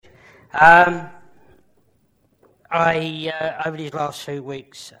Over these last 2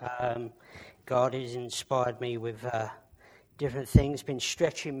 weeks, God has inspired me with different things, been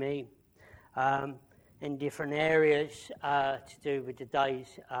stretching me in different areas to do with the days.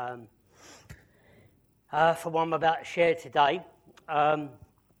 For one, I'm about to share today.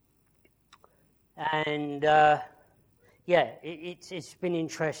 It's been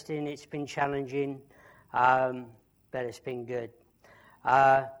interesting, it's been challenging, but it's been good.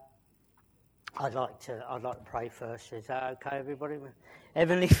 I'd like to pray first. Is that okay, everybody?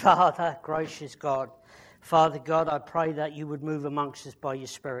 Heavenly Father, gracious God, Father God, I pray that you would move amongst us by your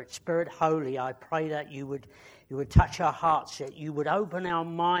Spirit. Spirit Holy, I pray that you would touch our hearts, that you would open our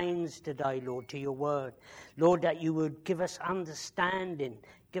minds today, Lord, to your word. Lord, that you would give us understanding.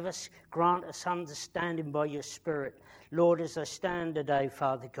 Grant us understanding by your Spirit. Lord, as I stand today,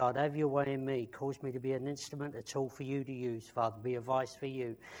 Father God, have your way in me. Cause me to be an instrument, a tool for you to use, Father. Be a voice for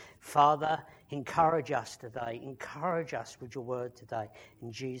you. Father, encourage us today. Encourage us with your word today.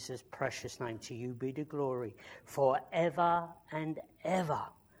 In Jesus' precious name, to you be the glory forever and ever.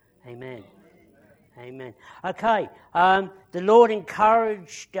 Amen. Amen. Okay, the Lord inspired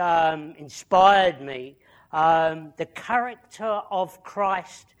me, the character of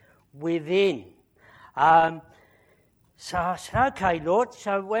Christ within. So I said, okay, Lord,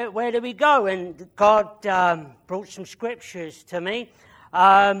 so where do we go? And God brought some scriptures to me.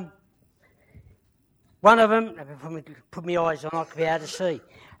 One of them, let me put my eyes on, I can be able to see.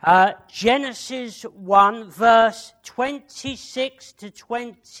 Genesis 1, verse 26 to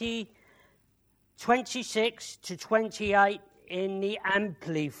 28 in the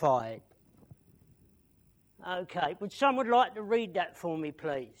Amplified. Okay, would someone like to read that for me,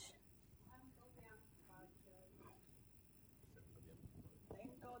 please?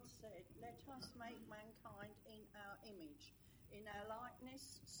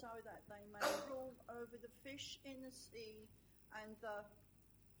 So that they may rule over the fish in the sea and the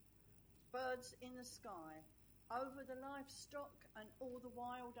birds in the sky, over the livestock and all the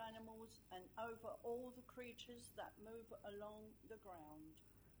wild animals, and over all the creatures that move along the ground.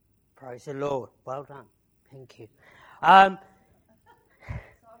 Praise the Lord. Well done. Thank you. So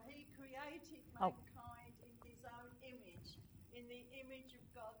he created mankind in his own image. In the image of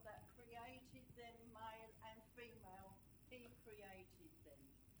God that created them, male and female, he created them.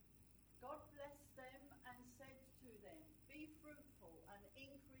 God blessed them and said to them, be fruitful and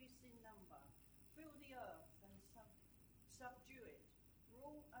increase in number. Fill the earth and subdue it.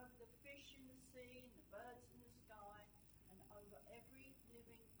 Rule over the fish in the sea and the birds in the sky, and over every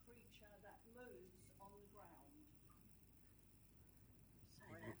living creature that moves on the ground.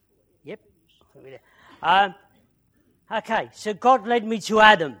 Yep. Okay, so God led me to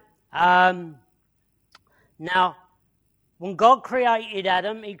Adam. Now, when God created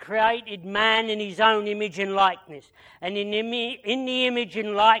Adam, he created man in his own image and likeness. And in the image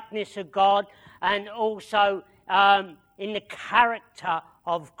and likeness of God, and also in the character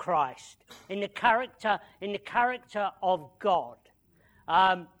of Christ. In the character of God.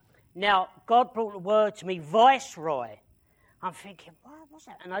 Now, God brought the word to me, viceroy. I'm thinking, what's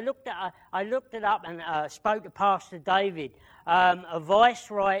that? And I looked it up and spoke to Pastor David. A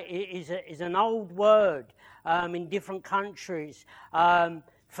viceroy is an old word in different countries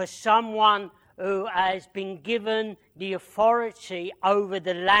for someone who has been given the authority over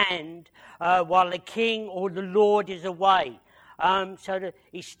the land while the king or the lord is away. So that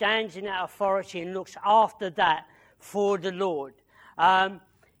he stands in that authority and looks after that for the Lord.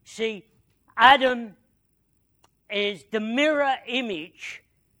 See, Adam is the mirror image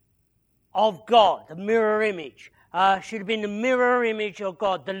of God, the mirror image. Should have been the mirror image of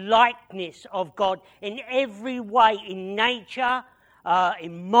God, the likeness of God in every way, in nature,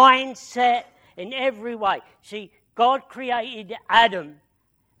 in mindset, in every way. See, God created Adam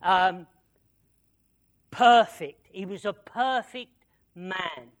perfect. He was a perfect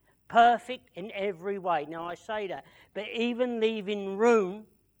man, perfect in every way. Now, I say that, but even leaving room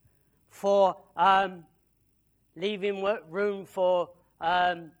for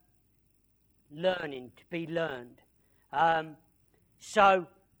learning, to be learned. But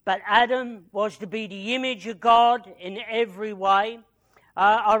Adam was to be the image of God in every way.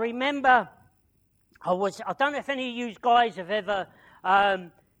 I remember, I don't know if any of you guys have ever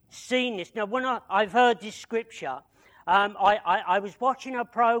seen this. Now, when I've heard this scripture, I was watching a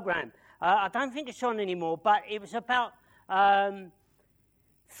program. I don't think it's on anymore, but it was about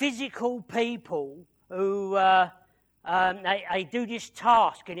physical people who they do this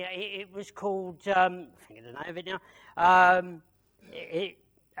task, and it was called, I think of the name of it now, I'm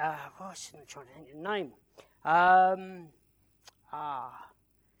trying to think of the name.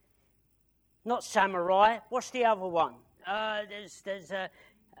 not Samurai. What's the other one? It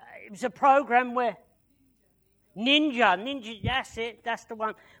was a program where Ninja, that's it, that's the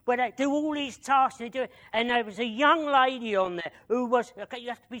one, where they do all these tasks, they do it, and there was a young lady on there who was, okay, you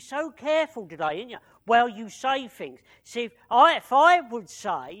have to be so careful today, ain't you? Well, you say things. See, if I would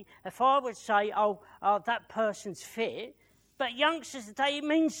say, oh, that person's fit, but youngsters today, it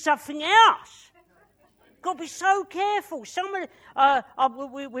means something else. Got to be so careful. We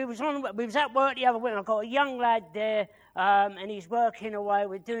was at work the other week, and I got a young lad there, and he's working away,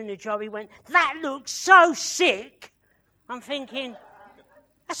 we're doing the job. He went, "That looks so sick." I'm thinking,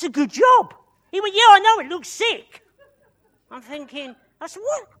 that's a good job. He went, "Yeah, I know, it looks sick." I'm thinking, I said,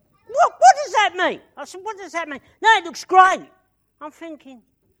 what does that mean? I said, "What does that mean?" "No, it looks great." I'm thinking,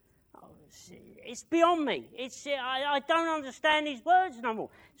 it's beyond me. I don't understand these words no more.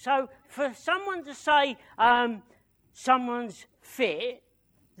 So for someone to say someone's fit,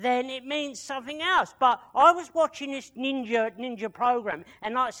 then it means something else. But I was watching this ninja program,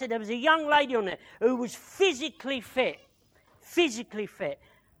 and like I said, there was a young lady on there who was physically fit.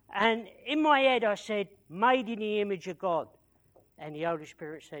 And in my head I said, "Made in the image of God." And the Holy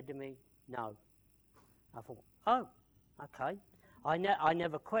Spirit said to me, "No." I thought, oh, okay. I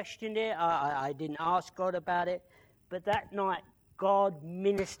never questioned it. I didn't ask God about it. But that night, God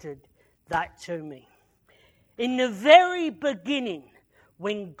ministered that to me. In the very beginning,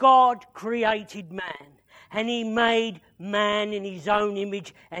 when God created man, and he made man in his own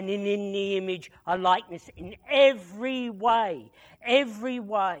image, and in the image a likeness in every way.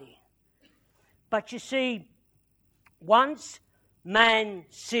 But you see, once man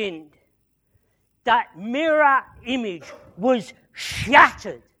sinned, that mirror image was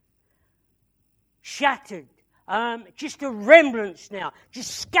shattered. Just a remnants now,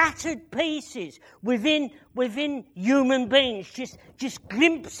 just scattered pieces within human beings, just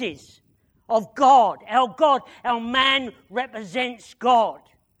glimpses of God. Our man represents God.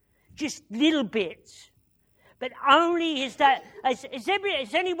 Just little bits. But only has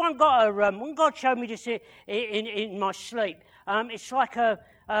anyone got a, when God showed me this in my sleep, it's like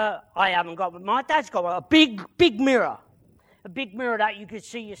I haven't got, but my dad's got a big mirror. A big mirror that you could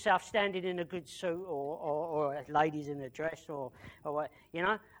see yourself standing in a good suit or ladies in a dress or you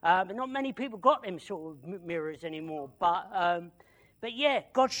know. But not many people got them sort of mirrors anymore. But yeah,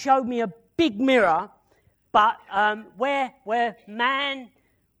 God showed me a big mirror, but where man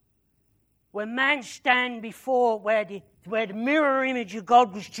stand before, where the mirror image of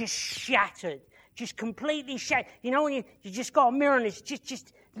God was just shattered, just completely shattered. You know when you just got a mirror and it's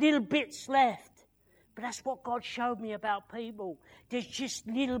just little bits left. But that's what God showed me about people. There's just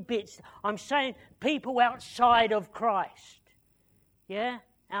little bits. I'm saying people outside of Christ. Yeah?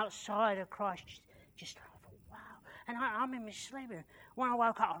 Outside of Christ. Just I thought, wow. And I'm in my sleep. When I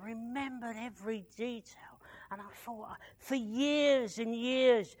woke up, I remembered every detail. And I thought, for years and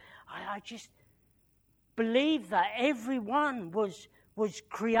years, I just believed that everyone was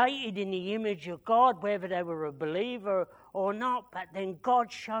created in the image of God, whether they were a believer or not. But then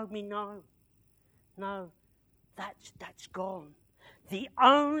God showed me no, that's gone. The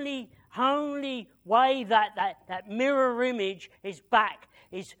only way that mirror image is back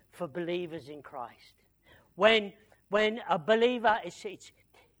is for believers in Christ. When a believer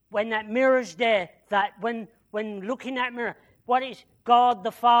when that mirror's there, that when looking at mirror, what is God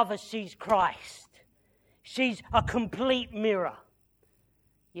the Father sees Christ, sees a complete mirror.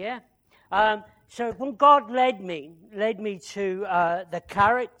 Yeah. So when God led me to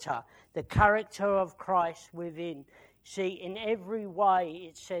the character of Christ within. See, in every way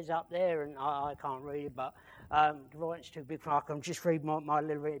it says up there, and I can't read it, but the writing's too big for I can just read my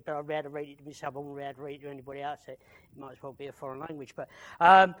little bit, but I'd rather read it to myself. I wouldn't rather read it to anybody else. It might as well be a foreign language. But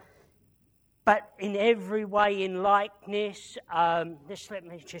in every way, in likeness, let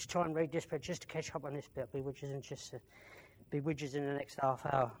me just try and read this bit, just to catch up on this bit, which isn't just be widgets in the next half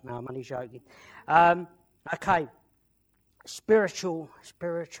hour. No, I'm only joking. Okay. Spiritual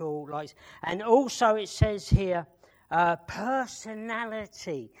lights. And also it says here,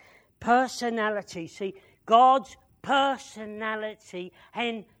 personality. See, God's personality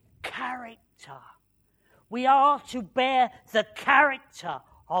and character. We are to bear the character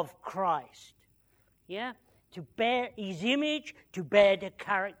of Christ. Yeah? To bear his image, to bear the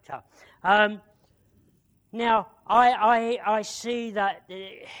character. Now, I see that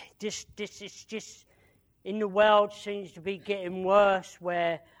this is just in the world seems to be getting worse,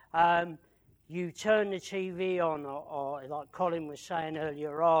 where you turn the TV on, or like Colin was saying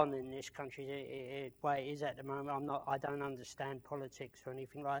earlier on, in this country, the way it is at the moment. I don't understand politics or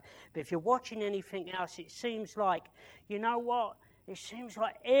anything like that. But if you're watching anything else, it seems like, you know what? it seems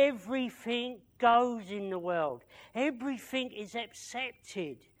like everything goes in the world. Everything is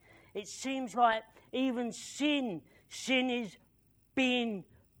accepted. It seems like even sin is being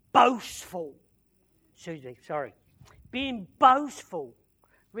boastful. Being boastful,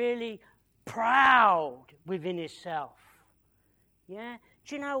 really proud within itself. Yeah?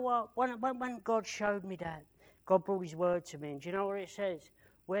 Do you know what? When God showed me that, God brought his word to me, and do you know what it says?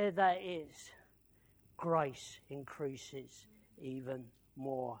 Where that is, grace increases even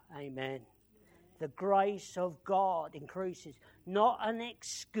more. Amen. The grace of God increases. Not an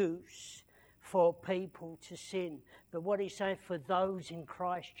excuse for people to sin, but what he's saying for those in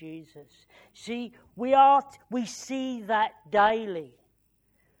Christ Jesus. See, we see that daily.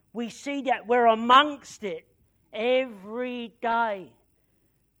 We see that we're amongst it every day.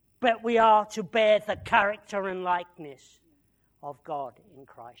 But we are to bear the character and likeness of God in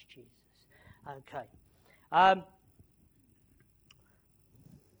Christ Jesus. Okay.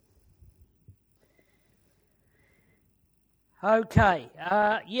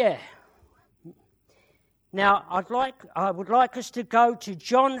 Yeah. Now, I would like us to go to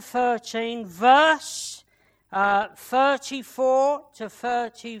John 13, verse 34 to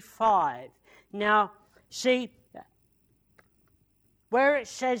 35. Now, see, where it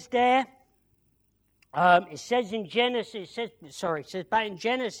says there, it says in Genesis, it says back in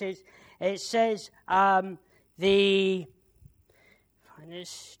Genesis, it says the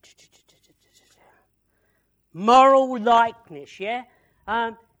moral likeness, yeah?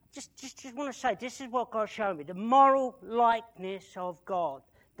 Just want to say, this is what God showed me, the moral likeness of God,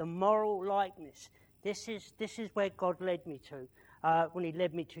 the moral likeness. This is where God led me to, when he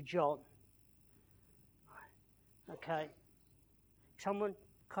led me to John. Okay. Someone,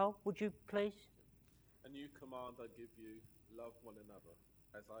 Carl, would you please? A new command I give you, love one another.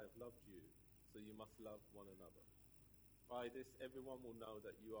 As I have loved you, so you must love one another. By this, everyone will know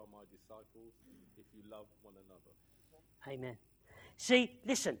that you are my disciples, if you love one another. Amen. See,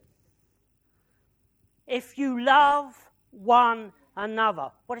 listen. If you love one another,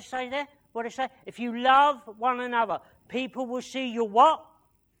 what does it say there? What does it say? If you love one another, people will see you what?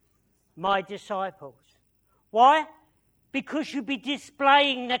 My disciples. Why? Because you'll be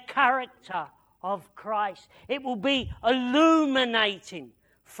displaying the character of Christ. It will be illuminating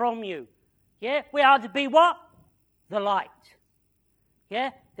from you. Yeah? We are to be what? The light.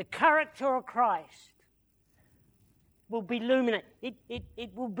 Yeah? The character of Christ will be illuminated.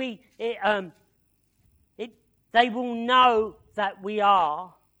 It will be, they will know that we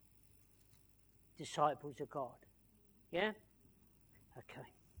are disciples of God. Yeah? Okay.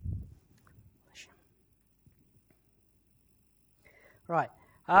 Right.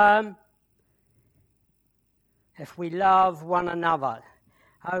 If we love one another.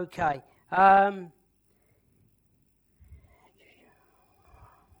 Okay.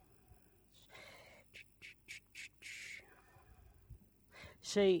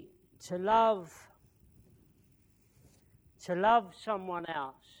 See, to love someone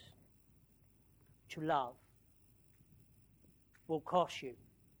else, to love, will cost you.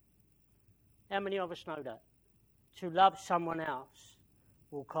 How many of us know that? To love someone else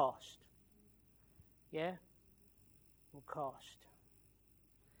will cost. Yeah? Will cost.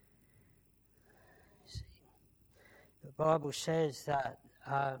 See, the Bible says that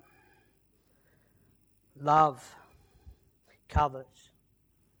love covers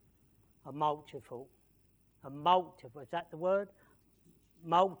a multiple, is that the word?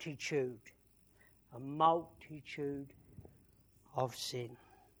 Multitude. A multitude of sin.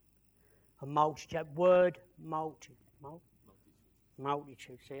 A multitude, word multitude.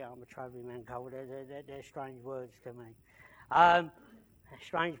 Multitude. See, I'm a travelling man, Cole. They're strange words to me.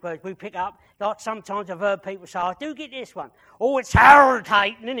 Strange words we pick up. Like sometimes I've heard people say, I do get this one. Oh, it's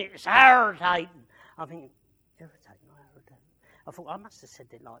irritating, isn't it? It's irritating. I think, irritating. I thought, I must have said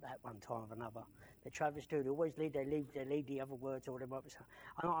it like that one time or another. The travellers do. They always leave the other words or whatever.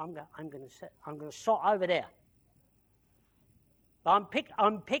 I'm going to sit over there. I'm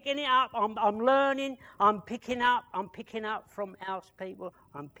picking it up. I'm learning. I'm picking up from our people.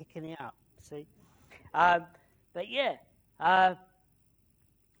 I'm picking it up. See, but yeah, a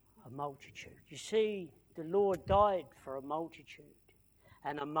multitude. You see, the Lord died for a multitude,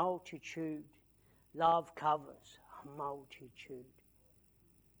 and a multitude. Love covers a multitude.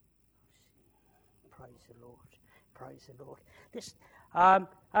 Praise the Lord. Praise the Lord. This,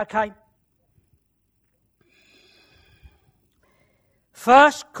 okay.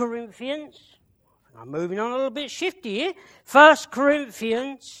 1 Corinthians, I'm moving on a little bit shifty here. 1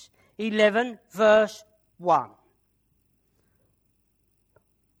 Corinthians 11, verse 1.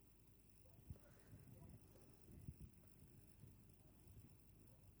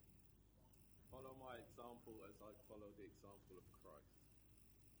 example as I follow the example of Christ.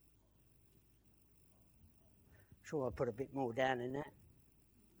 Sure, I'll put a bit more down in that.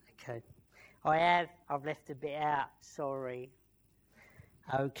 Okay. I've left a bit out, sorry.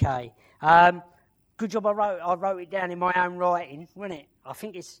 Okay. Good job I wrote it down in my own writing, wasn't it? I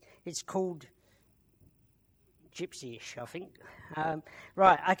think it's called Gypsy-ish, I think.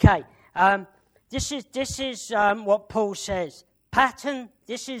 Right, okay. This is what Paul says. Pattern,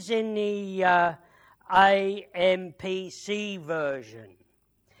 this is in the AMPC version.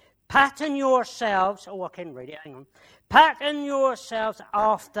 Pattern yourselves, I can read it, hang on. Pattern yourselves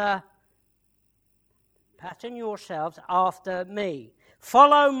after me.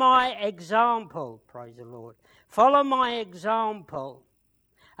 Follow my example, praise the Lord. Follow my example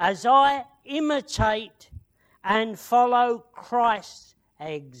as I imitate and follow Christ's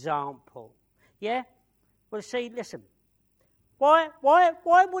example. Yeah? Well, see, listen. Why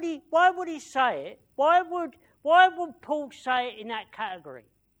would he say it? Why would Paul say it in that category?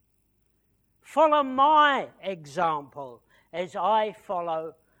 Follow my example as I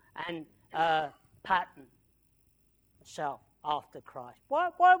follow and pattern myself after Christ.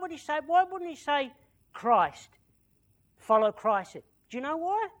 Why would he say? Why wouldn't he say Christ? Follow Christ. Do you know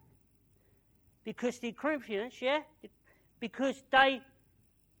why? Because the Corinthians, because they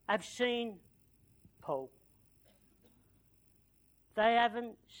have seen Paul. They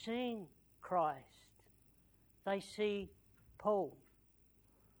haven't seen Christ. They see Paul.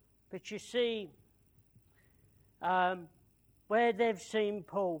 But you see, where they've seen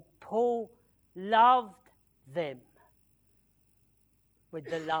Paul, Paul loved them with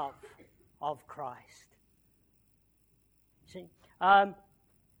the love of Christ. See, the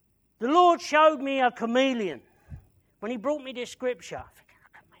Lord showed me a chameleon. When he brought me this scripture, I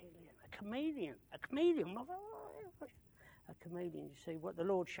think, a chameleon. You see, what the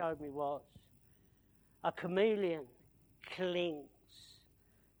Lord showed me was a chameleon clings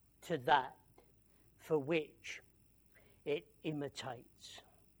to that for which it imitates.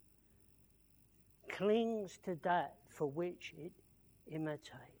 Clings to that for which it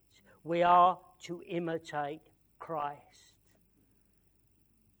imitates. We are to imitate Christ.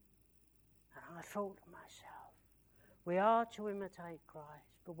 And I thought to myself, we are to imitate Christ,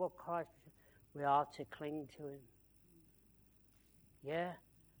 but what Christ, we are to cling to him. Yeah?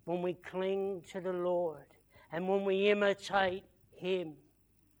 When we cling to the Lord and when we imitate him,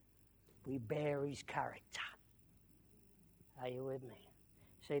 we bear his character. Are you with me?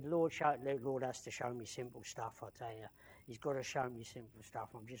 See, the Lord has to show me simple stuff, I tell you. He's got to show me simple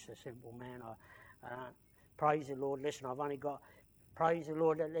stuff. I'm just a simple man. Praise the Lord. Listen, I've only got... Praise the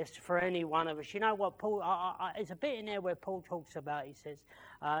Lord, that's for any one of us. You know what, Paul... there's a bit in there where Paul talks about, he says,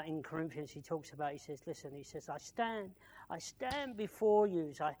 in Corinthians, he says, listen, he says, I stand before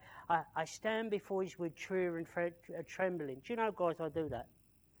you. I stand before you with fear and trembling. Do you know, guys, I do that.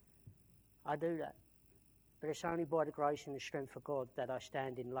 But it's only by the grace and the strength of God that I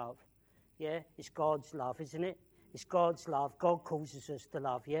stand in love. Yeah? It's God's love, isn't it? It's God's love. God causes us to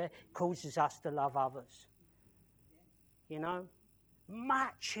love, yeah? Causes us to love others. You know?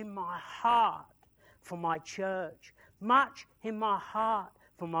 Much in my heart for my church. Much in my heart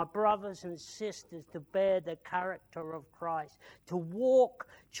for my brothers and sisters to bear the character of Christ. To walk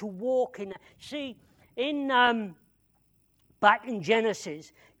in... See, back in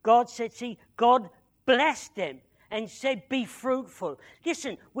Genesis, God said, God blessed them and said, be fruitful.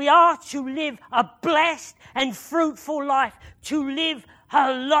 Listen, we are to live a blessed and fruitful life, to live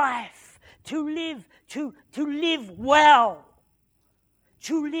a life, to live well.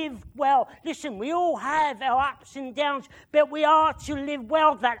 To live well. Listen, we all have our ups and downs, but we are to live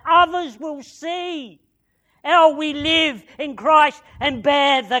well that others will see how we live in Christ and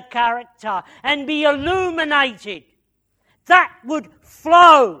bear the character and be illuminated. That would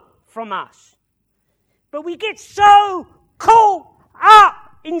flow from us. But we get so caught up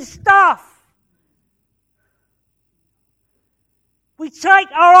in stuff. We take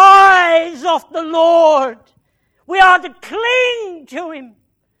our eyes off the Lord. We are to cling to him.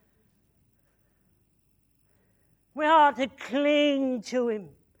 We are to cling to him.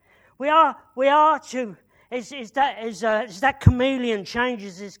 We are to, as that chameleon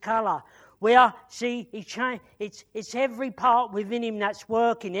changes his colour. It's every part within him that's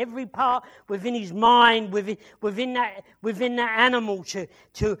working, every part within his mind, within that animal to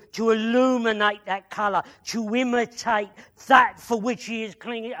illuminate that colour, to imitate that for which he is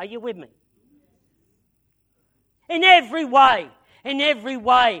clinging. Are you with me? In every way,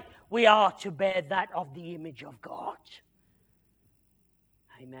 we are to bear that of the image of God.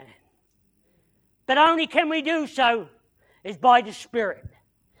 Amen. But only can we do so is by the Spirit,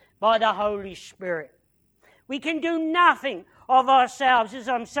 by the Holy Spirit. We can do nothing of ourselves. As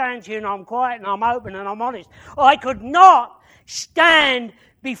I'm saying to you, and I'm quiet and I'm open and I'm honest, I could not stand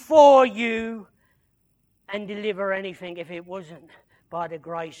before you and deliver anything if it wasn't by the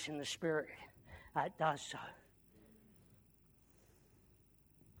grace and the Spirit that does so.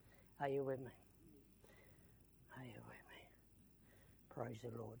 Are you with me? Are you with me? Praise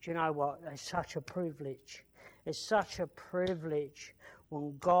the Lord. Do you know what? It's such a privilege. It's such a privilege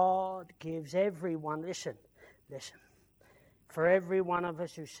when God gives everyone, listen, for every one of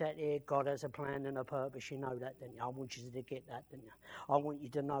us who sat here, God has a plan and a purpose. You know that, don't you? I want you to get that, don't you? I want you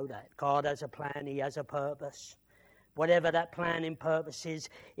to know that. God has a plan, He has a purpose. Whatever that plan and purpose is,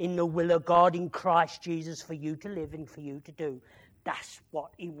 in the will of God, in Christ Jesus, for you to live and for you to do, that's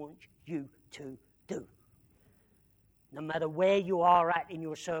what He wants you to do. No matter where you are at in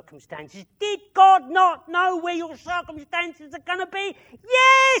your circumstances. Did God not know where your circumstances are going to be?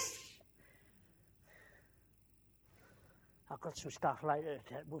 Yes! I've got some stuff later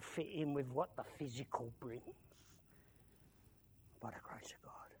that will fit in with what the physical brings. By the grace of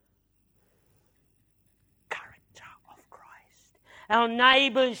God. Character of Christ. Our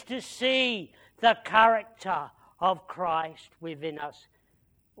neighbours to see the character of Christ within us.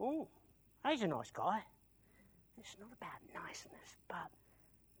 Oh, he's a nice guy. It's not about niceness, but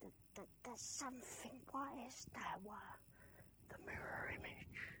there's something. What is that? What? The mirror image.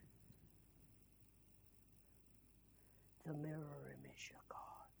 The mirror image of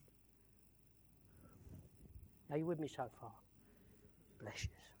God. Are you with me so far? Bless you.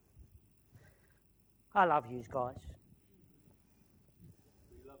 I love you guys.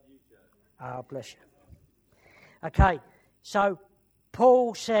 We love you, Joe. Ah, bless you. Okay, so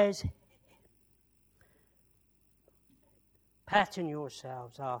Paul says, pattern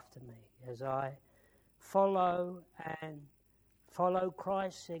yourselves after me as I follow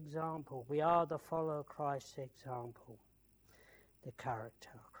Christ's example. We are to follow Christ's example, the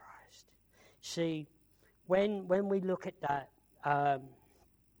character of Christ. See, when we look at that,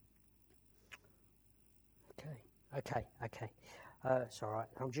 okay. It's all right.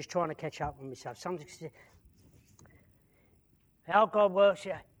 I'm just trying to catch up with myself. How God works,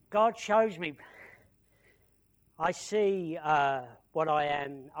 God shows me. I see what I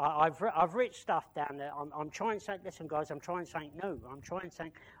am. I've written stuff down there. I'm trying to say, listen, guys. I'm trying something new. I'm trying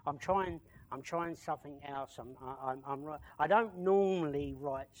something else. I don't normally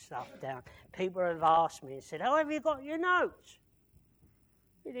write stuff down. People have asked me and said, "How have you got your notes?"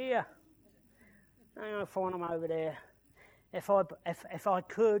 Here. I'm going to find them over there. If I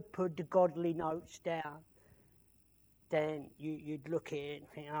could put the godly notes down, then you'd look at it and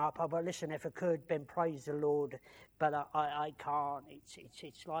think, "Oh, but listen, if I could, then praise the Lord." But I can't. It's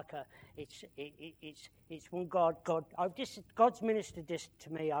like it's when God's ministered this to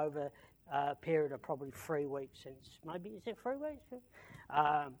me over a period of probably 3 weeks since. Maybe is it 3 weeks?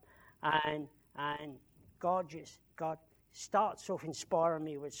 And God starts off inspiring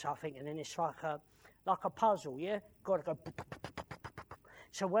me with something, and then it's like a puzzle, yeah? Got to go.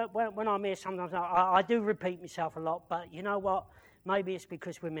 So when I'm here, sometimes I do repeat myself a lot, but you know what? Maybe it's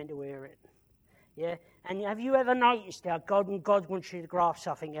because we're meant to hear it. Yeah? And have you ever noticed how God wants you to grasp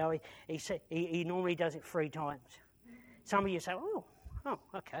something, how he normally does it 3 times? Some of you say, oh,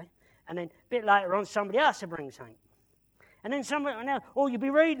 okay. And then a bit later on, somebody else will bring something. And then you'll be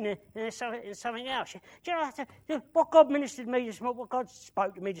reading it, and there's something else. Do you know what God ministered to me this morning, what God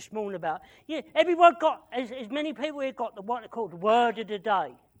spoke to me this morning about? Yeah, everyone got, as many people here got what they call the word of the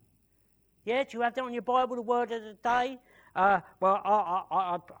day. Yeah, do you have that on your Bible, the word of the day? Well,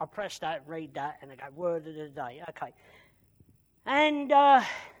 I press that and read that, and I go, word of the day. Okay. And I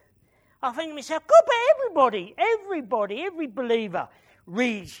think to myself, God, but every believer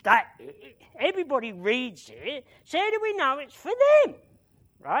reads that. Everybody reads it. So how do we know it's for them?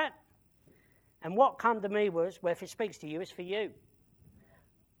 Right? And what come to me was, well, if it speaks to you, it's for you.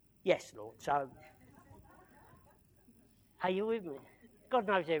 Yes, Lord. So, are you with me? God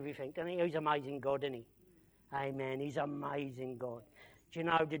knows everything, doesn't He? He's an amazing God, isn't He? Amen. He's an amazing God. Do you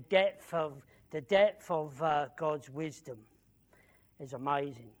know the depth of God's wisdom is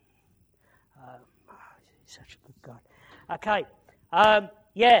amazing. He's such a good God. Okay.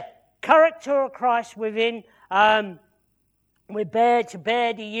 Character of Christ within. We bear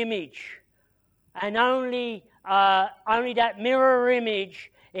the image, and only that mirror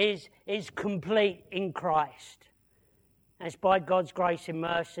image is complete in Christ. And it's by God's grace and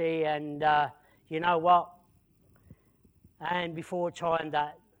mercy, and you know what? And before time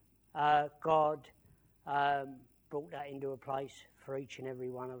that God brought that into a place for each and every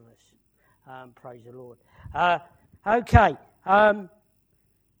one of us. Praise the Lord. Okay.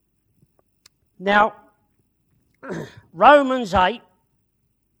 Now, Romans 8,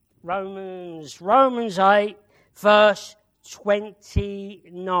 verse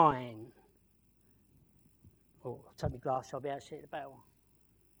 29. Oh, I'll take my glass, I'll be able to see it better. Oh,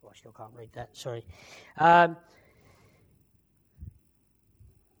 I still can't read that, sorry.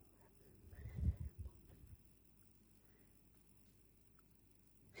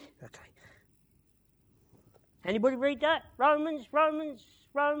 Okay. Anybody read that? Romans 8, verse.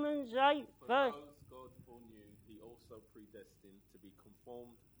 Those God foreknew, he also predestined to be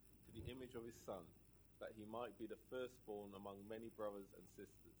conformed to the image of his Son, that he might be the firstborn among many brothers and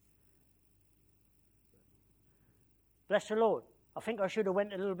sisters. Bless the Lord. I think I should have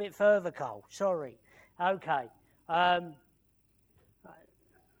went a little bit further, Cole. Sorry. Okay.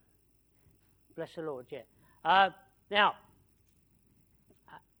 Bless the Lord, yeah. Now,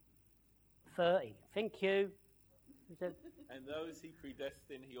 30. Thank you. And those he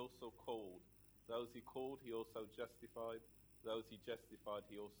predestined, he also called. Those he called, he also justified. Those he justified,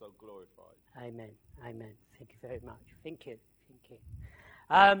 he also glorified. Amen. Amen. Thank you very much. Thank you.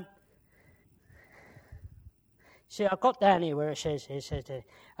 See, I got down here where it says this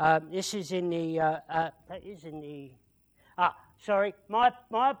is in the, sorry, my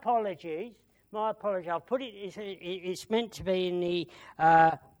apologies. I'll put it, it's meant to be in the,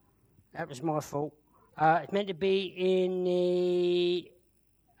 that was my fault. It's meant to be in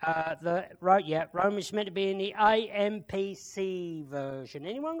Romans meant to be in the AMPC version.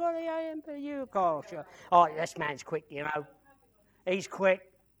 Anyone got the AMP? You, gosh. Oh, this man's quick, you know. He's quick.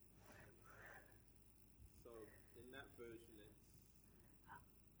 So, in that version, it's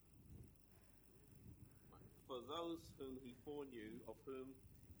for those whom he foreknew, of whom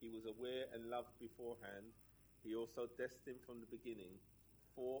he was aware and loved beforehand, he also destined from the beginning,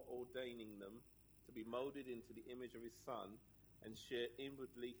 foreordaining them to be moulded into the image of his Son, and share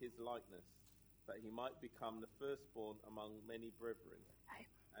inwardly his likeness, that he might become the firstborn among many brethren.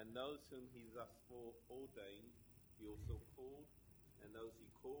 And those whom he thus foreordained, he also called, and those he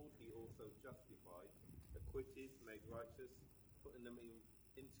called, he also justified, acquitted, made righteous, putting them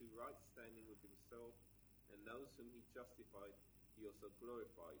into right standing with himself. And those whom he justified, he also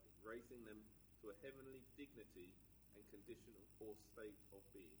glorified, raising them to a heavenly dignity and condition or state of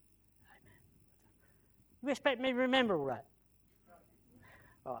being. Amen. You expect me to remember all that?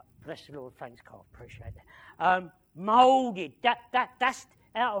 All right, bless the Lord, thanks, Carl, appreciate that. Moulded, that's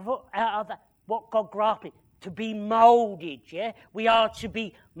out of that, what God grafted, to be moulded, yeah? We are to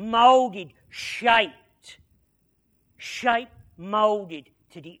be moulded, shaped, moulded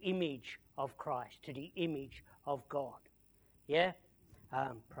to the image of Christ, to the image of God, yeah?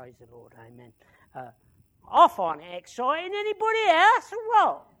 Praise the Lord, amen. I find it exciting. Anybody else or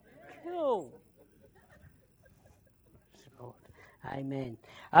what? Cool. Amen.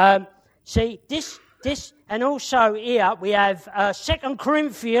 See, this, and also here we have 2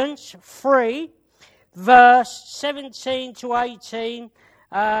 Corinthians 3, verse 17 to 18,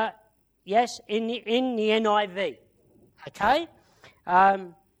 yes, in the NIV. Okay?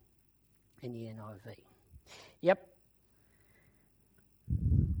 In the NIV. Yep.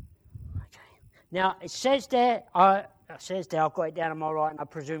 Okay. Now, it says there, I've got it down on my right, and I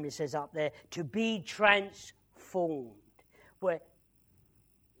presume it says up there, to be transformed. Where,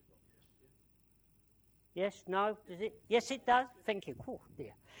 yes, no, does it? Yes, it does. Thank you. Oh,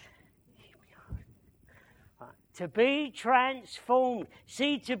 dear. Right. To be transformed.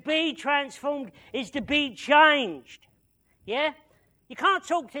 See, to be transformed is to be changed. Yeah? You can't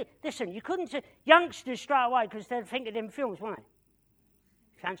talk to, listen, you couldn't, youngsters straight away because they'd think of them films, won't they?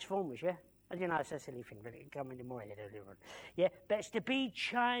 Transformers, yeah? I don't know, it's a silly thing, but it come into my head earlier on. Yeah? But it's to be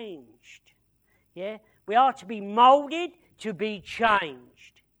changed. Yeah? We are to be moulded, to be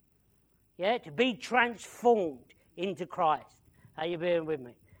changed. Yeah, to be transformed into Christ. Are you being with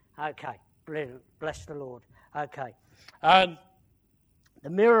me? Okay, brilliant. Bless the Lord. Okay. The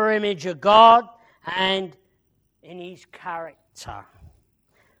mirror image of God and in his character.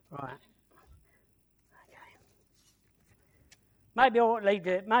 Right. Okay. Maybe I ought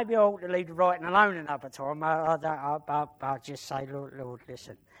to leave the writing alone another time. I'll just say, Lord,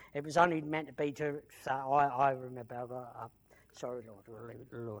 listen. It was only meant to be to, so I remember. Sorry, Lord, we'll leave it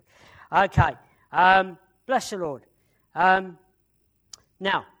to the Lord. Okay, bless the Lord.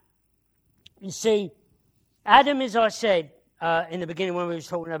 Now, you see, Adam, as I said in the beginning when we were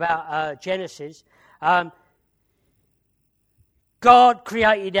talking about Genesis, God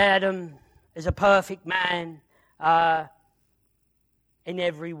created Adam as a perfect man in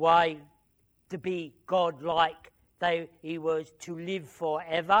every way, to be God-like. He was to live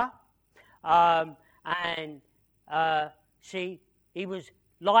forever, and see, he was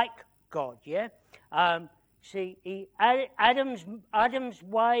like God, yeah? See, Adam's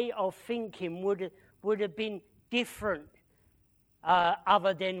way of thinking would have been different,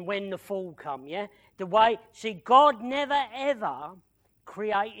 other than when the fall come. Yeah, God never ever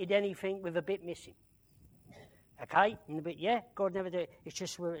created anything with a bit missing. Okay, God never did. It's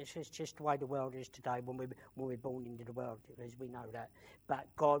just the way the world is today. When we're born into the world, as we know that. But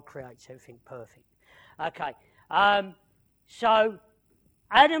God creates everything perfect. Okay, so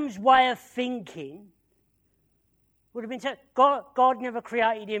Adam's way of thinking would have been God never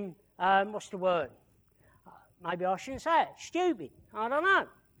created him. What's the word? Maybe I shouldn't say it. Stupid. I don't know.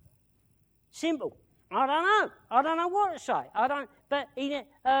 Simple. I don't know. I don't know what to say. But he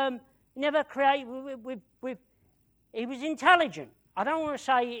never created with. He was intelligent. I don't want to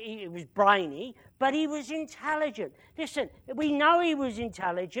say he was brainy, but he was intelligent. Listen, we know he was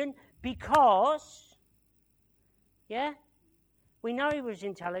intelligent because, we know he was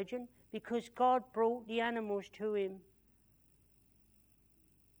intelligent because God brought the animals to him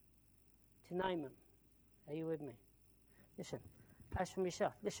to name them. Are you with me? Listen, as for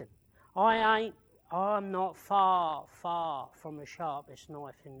myself, listen, I'm not far from the sharpest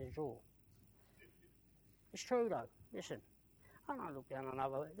knife in the drawer. It's true though. Listen, I don't look down on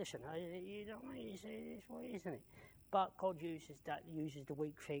other. Listen, you don't know, it's what, isn't it? But God uses the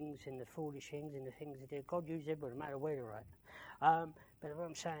weak things and the foolish things and the things that do. God uses everybody, no matter where they're at. But what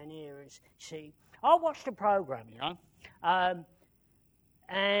I'm saying here is, see, I watched the program,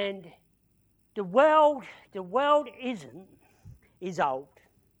 and the world is old.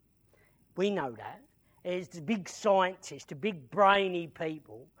 We know that. It's the big scientists, the big brainy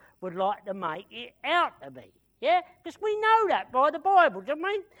people would like to make it out to be. Yeah? Because we know that by the Bible, don't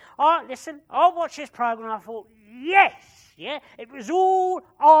we? I watched this program and I thought, yes, it was all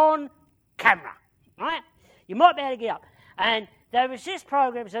on camera, right? You might be able to get up. And there was this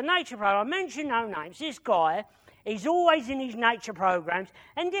program, it's a nature program, I mentioned no names, this guy, he's always in his nature programs,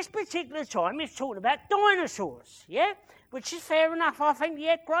 and this particular time he's talking about dinosaurs, which is fair enough, I think,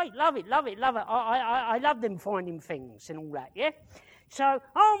 great, love it. I love them finding things and all that, So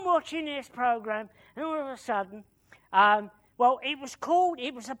I'm watching this program, and all of a sudden,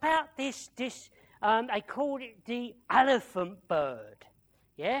 it was about this. They called it the elephant bird.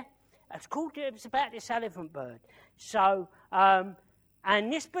 It was about this elephant bird. So,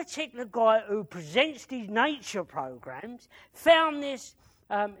 and this particular guy who presents these nature programs found this.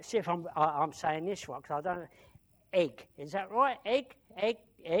 See if I'm saying this right, because I don't know. Egg, is that right? Egg.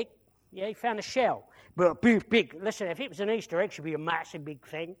 Yeah, he found a shell. But big. Listen, if it was an Easter egg, it should be a massive big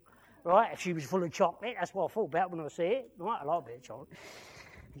thing, right? If she was full of chocolate, that's what I thought about when I see it. Right, I like a bit of chocolate,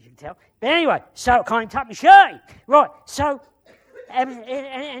 you can tell. But anyway, so I can't tuck my shirt. Right, so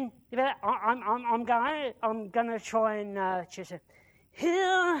and I'm going to try and just say,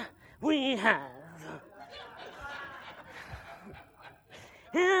 here we have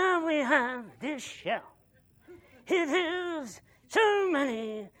this shell. It is so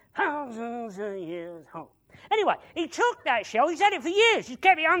many thousands of years old. Anyway, he took that shell. He's had it for years. He's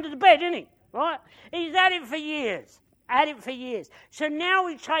kept it under the bed, hasn't he? Right? He's had it for years. So now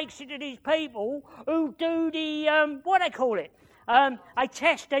he takes it to these people who do the, what do they call it?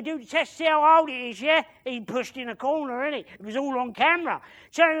 They do the test to see how old it is, He pushed in a corner, innit? It was all on camera.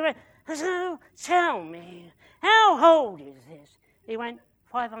 So tell me, how old is this? He went,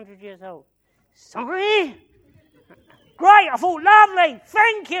 500 years old. Sorry? Great, I thought, lovely,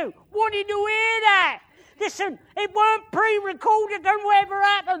 thank you. Wanted to hear that. Listen, it weren't pre-recorded and whatever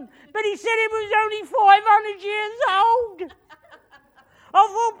happened, but he said it was only 500 years old. I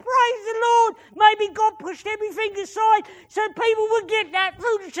thought, praise the Lord, maybe God pushed everything aside so people would get that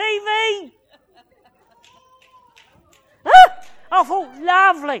through the TV. I thought,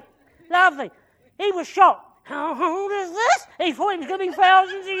 lovely. He was shocked. How old is this? He thought it was going to be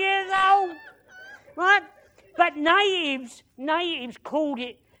thousands of years old. Right? But natives called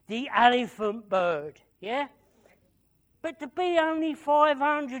it the elephant bird, But to be only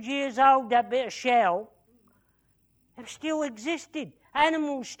 500 years old, that bit of shell, it still existed.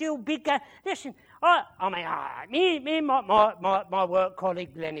 Animals still big. Listen, me and my work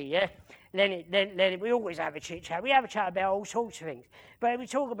colleague Lenny, Lenny, we always have a chit-chat. We have a chat about all sorts of things. But we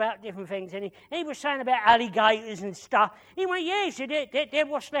talk about different things. And he was saying about alligators and stuff. He went, he said, they're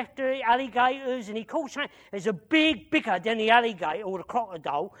what's left of the alligators. And he called something. There's a bigger than the alligator or the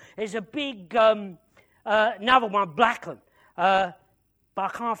crocodile. There's a big, another one, black one. But I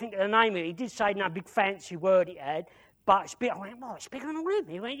can't think of the name of it. He did say no big fancy word it had. But it's big. I went, it's bigger than all of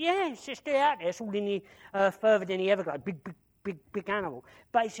them. He went, it's just out there. It's all in the, further than the Everglades. Big animal.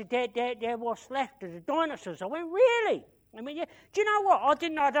 But he said, they're what's left of the dinosaurs. I went, really? I mean, yeah. Do you know what? I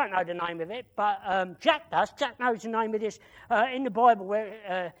don't know the name of it, but Jack does. Jack knows the name of this in the Bible.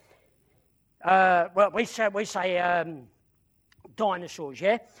 Where well, we say dinosaurs,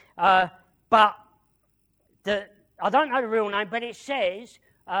 yeah. But I don't know the real name, but it says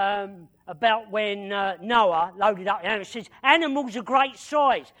about when Noah loaded up. It says animals of great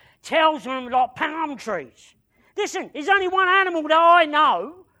size, tells them like palm trees. Listen, there's only one animal that I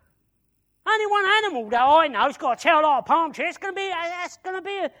know. Only one animal that I know has got a tail like a palm tree. That's going to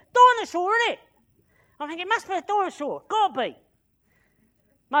be a dinosaur, isn't it? I think it must be a dinosaur. Got to be.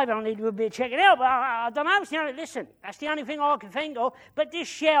 Maybe I need to do a bit of checking out, but I don't know. Listen, that's the only thing I can think of. But this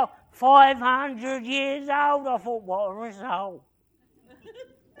shell, 500 years old. I thought, what a result.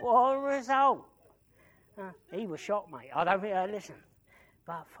 What a result. He was shocked, mate. I don't think, listen.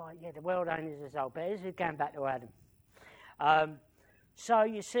 But the world ain't as old. But this is going back to Adam. So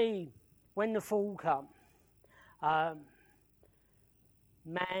you see, when the fall come,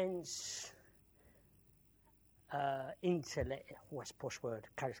 man's intellect, what's the posh word?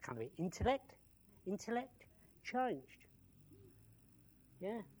 It's kind of intellect changed.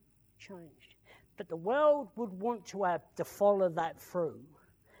 Yeah, changed. But the world would want to follow that through.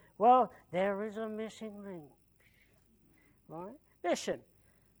 Well, there is a missing link. Right? Listen,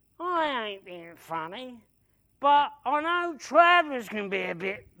 I ain't being funny. But I know travellers can be a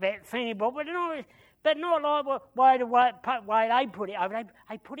bit thingy, but not like the way they put it over.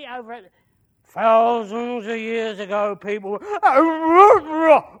 They put it over thousands of years ago. People, I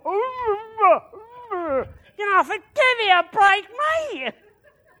think, give it a break, mate.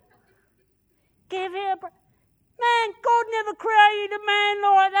 Give it a break, man. God never created a man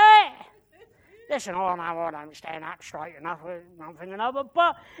like that. Listen, I know I don't stand up straight enough with one thing or another,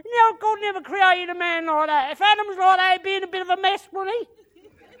 but God never created a man like that. If Adam was like that, he'd be in a bit of a mess, wouldn't he?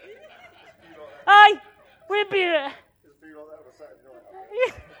 Hey, we'd be...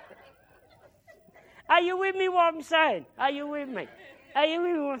 Are you with me what I'm saying? Are you with me? Are you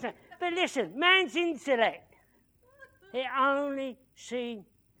with me what I'm saying? But listen, man's intellect, it only changed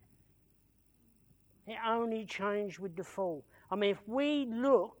with the fall. I mean, if we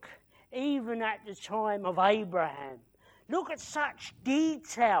look... Even at the time of Abraham, look at such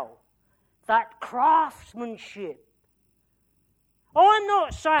detail, that craftsmanship. I'm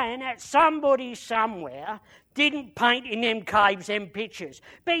not saying that somebody somewhere didn't paint in them caves them pictures,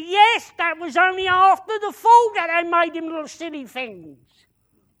 but yes, that was only after the fall that they made them little silly things.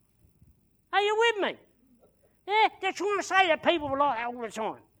 Are you with me? Yeah, they're trying to say that people were like that all the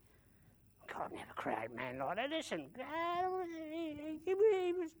time. God never created man like that. Listen, he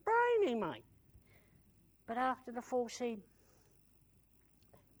was brainy, mate. But after the fall, see,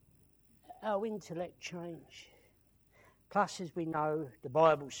 our intellect changed. Plus, as we know, the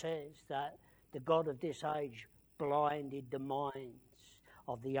Bible says that the God of this age blinded the minds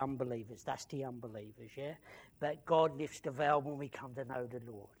of the unbelievers. That's the unbelievers, yeah? But God lifts the veil when we come to know the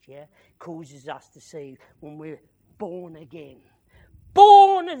Lord, yeah? Causes us to see when we're born again.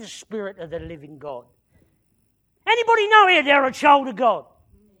 Born of the Spirit of the living God. Anybody know here they're a child of God?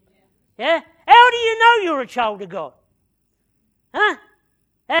 Yeah? How do you know you're a child of God? Huh?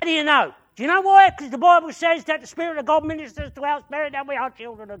 How do you know? Do you know why? Because the Bible says that the Spirit of God ministers to our spirit that we are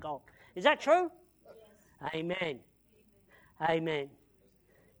children of God. Is that true? Yes. Amen. Amen.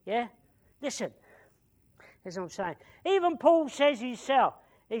 Yeah? Listen, as I'm saying, even Paul says himself,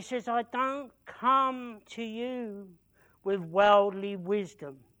 he says, I don't come to you with worldly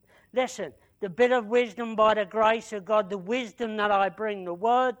wisdom. Listen, the bit of wisdom by the grace of God, the wisdom that I bring, the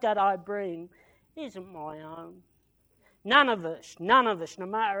word that I bring, isn't my own. None of us, no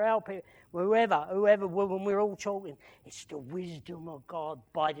matter how people, whoever, when we're all talking, it's the wisdom of God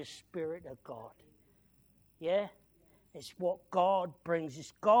by the Spirit of God. Yeah? It's what God brings.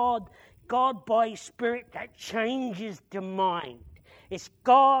 It's God by His Spirit that changes the mind. It's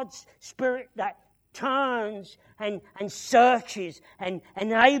God's Spirit that turns and searches and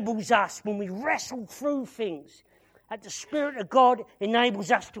enables us when we wrestle through things, that the Spirit of God enables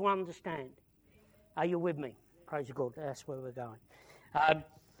us to understand. Are you with me? Praise God, that's where we're going. The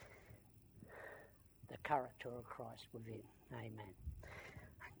character of Christ within. Amen.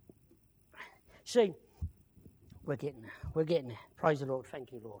 See, we're getting there. Praise the Lord.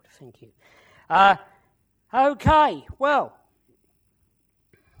 Thank you, Lord. Thank you. Okay, well,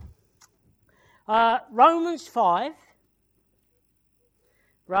 Romans 5,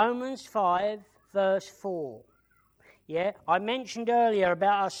 verse 4. Yeah, I mentioned earlier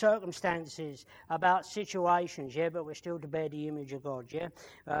about our circumstances, about situations, yeah, but we're still to bear the image of God, yeah?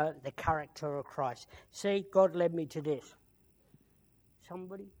 The character of Christ. See, God led me to this.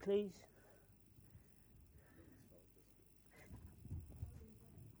 Somebody, please.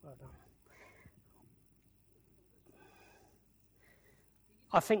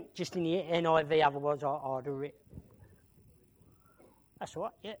 I think just in the NIV, otherwise I'd have written. That's all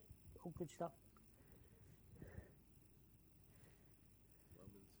right, yeah, all good stuff.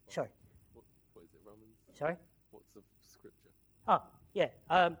 Romans 5. Sorry. What is it, Romans? Sorry? What's the scripture? Oh, yeah.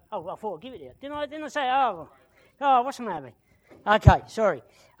 I thought I'd give it to you. Didn't I say, what's the matter with me? Okay, sorry.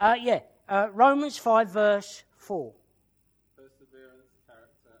 Romans 5, verse 4. Perseverance,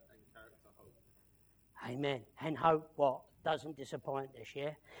 character, and character hope. Amen. And hope what? Doesn't disappoint us,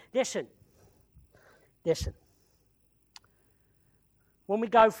 yeah? Listen. When we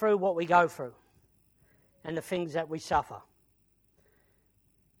go through what we go through and the things that we suffer,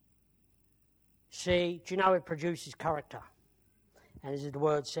 see, do you know it produces character? And as the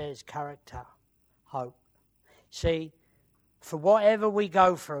word says, character, hope. See, for whatever we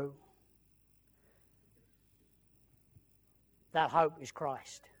go through, that hope is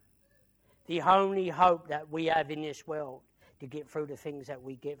Christ. The only hope that we have in this world to get through the things that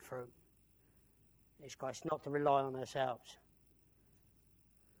we get through is Christ, not to rely on ourselves.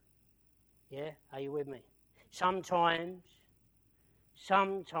 Yeah, are you with me? Sometimes,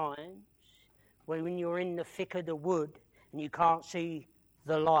 when you're in the thick of the wood and you can't see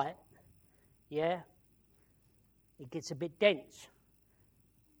the light, yeah, it gets a bit dense.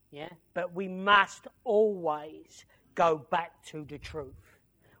 Yeah, but we must always go back to the truth.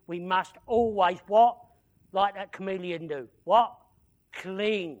 We must always, what? Like that chameleon do. What?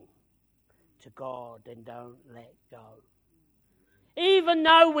 Cling to God and don't let go. Even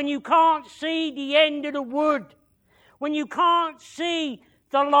though when you can't see the end of the wood, when you can't see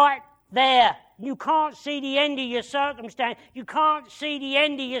the light there, you can't see the end of your circumstance, you can't see the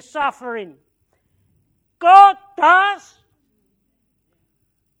end of your suffering, God does.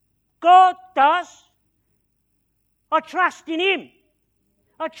 God does. I trust in Him.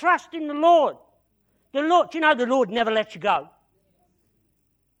 I trust in the Lord. The Lord, do you know the Lord never lets you go?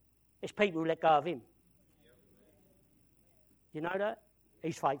 It's people who let go of Him. You know that?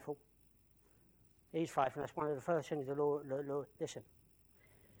 He's faithful. He's faithful. That's one of the first things the Lord, listen.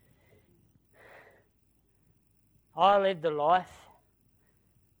 I lived a life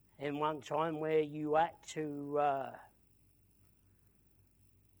in one time where you had to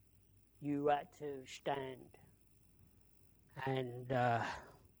stand and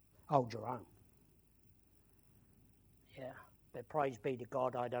hold your own. Yeah, but praise be to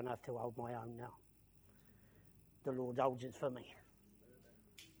God, I don't have to hold my own now. The Lord holds it for me.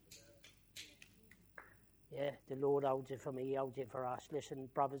 Yeah, the Lord holds it for me. He holds it for us. Listen,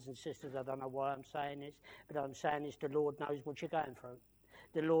 brothers and sisters, I don't know why I'm saying this, but I'm saying this, the Lord knows what you're going through.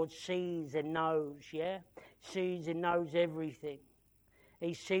 The Lord sees and knows, yeah? Sees and knows everything.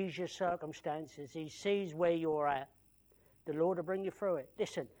 He sees your circumstances. He sees where you're at. The Lord will bring you through it.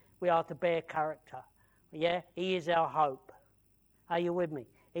 Listen, we are to bear character. Yeah, He is our hope. Are you with me?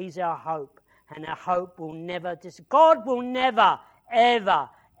 He's our hope. And our hope will never, God will never, ever,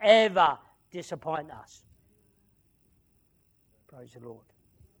 ever disappoint us. Praise the Lord.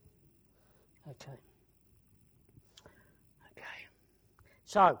 Okay.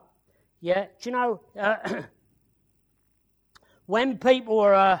 So, yeah, do you know, when people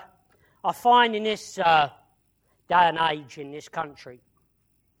are finding this day and age in this country,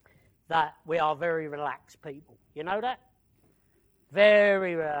 that we are very relaxed people. You know that?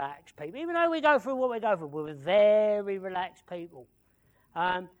 Very relaxed people. Even though we go through what we go through, we're very relaxed people.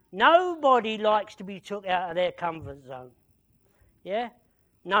 Nobody likes to be took out of their comfort zone. Yeah?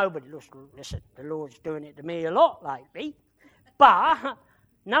 Nobody. Listen, the Lord's doing it to me a lot lately. But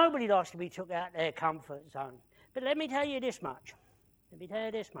nobody likes to be took out of their comfort zone. But let me tell you this much.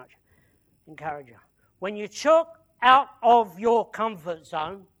 Encourage you. When you're took out of your comfort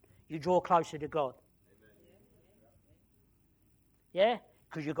zone, you draw closer to God. Yeah?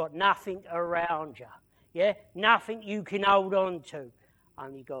 Because you've got nothing around you. Yeah? Nothing you can hold on to.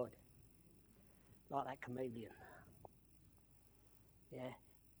 Only God. Like that chameleon. Yeah?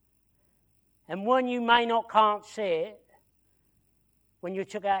 And when you can't see it, when you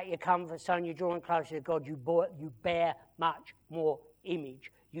took out your comfort zone, you're drawing closer to God, you bear much more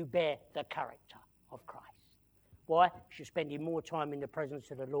image. You bear the character of Christ. Why? Because you're spending more time in the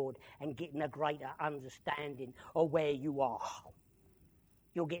presence of the Lord and getting a greater understanding of where you are.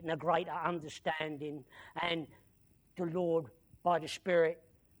 You're getting a greater understanding, and the Lord, by the Spirit,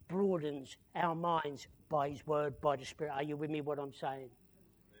 broadens our minds by His Word, by the Spirit. Are you with me what I'm saying?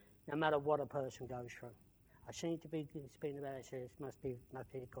 No matter what a person goes through. I seem to be speaking about it, so it must be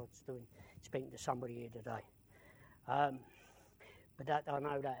God's speaking to somebody here today. But that I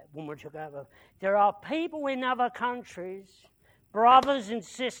know that woman took over. There are people in other countries brothers and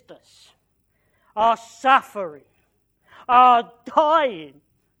sisters are suffering, are dying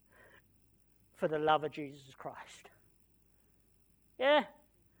for the love of Jesus Christ. Yeah?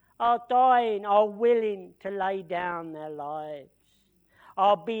 Are dying, are willing to lay down their lives,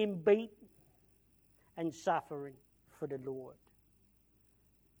 are being beaten and suffering for the Lord.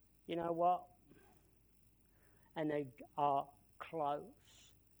 You know what? And they are close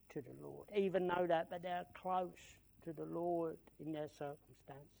to the Lord. Even though that, but they're close to the Lord in their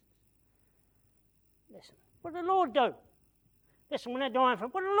circumstances. Listen, what did the Lord do? Listen, when they're dying for,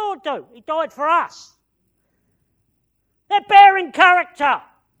 what did the Lord do? He died for us. They're bearing character.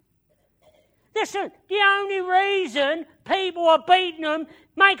 Listen, the only reason people are beating them,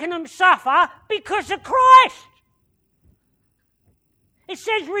 making them suffer, because of Christ. It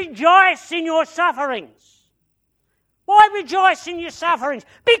says rejoice in your sufferings. Why rejoice in your sufferings?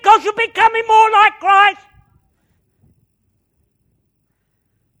 Because you're becoming more like Christ.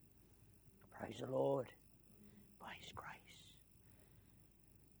 Praise the Lord. By His grace.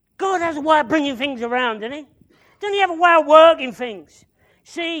 God has a way of bringing things around, doesn't He? Doesn't He have a way of working things?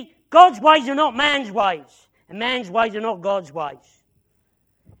 See, God's ways are not man's ways, and man's ways are not God's ways.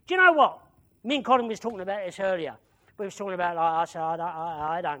 Do you know what? Me and Colin was talking about this earlier. We were talking about, like, I said,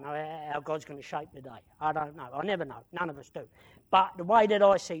 I don't know how God's going to shape the day. I don't know. I never know. None of us do. But the way that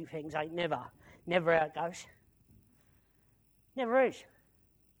I see things ain't never how it goes. Never is.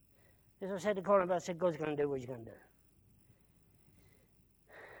 As I said to Colin, I said, God's going to do what He's going to do.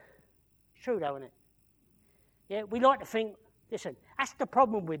 It's true, though, isn't it? Yeah, we like to think, listen, that's the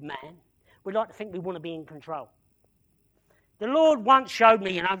problem with man. We like to think we want to be in control. The Lord once showed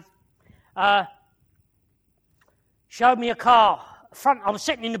me, showed me a car. I was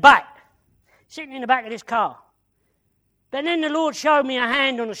sitting in the back of this car. But then the Lord showed me a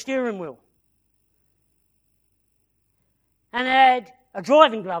hand on the steering wheel. And it had a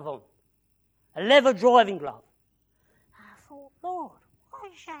driving glove on, a leather driving glove. I thought, Lord, why are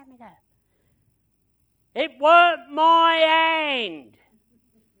you showing me that? It weren't my hand.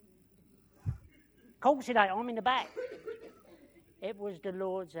 Of course it ain't, I'm in the back. It was the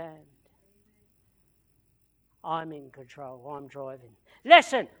Lord's hand. I'm in control, I'm driving.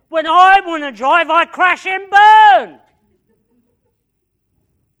 Listen, when I want to drive, I crash and burn.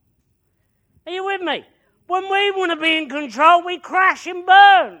 Are you with me? When we want to be in control, we crash and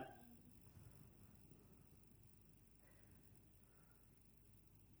burn.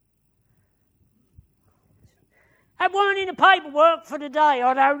 That weren't in the paperwork for the day.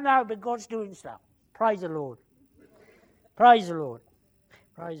 I don't know, but God's doing stuff. Praise the Lord. Praise the Lord.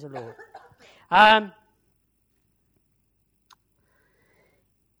 Praise the Lord.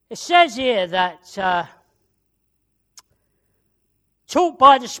 It says here that taught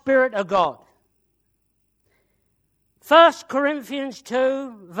by the Spirit of God. 1 Corinthians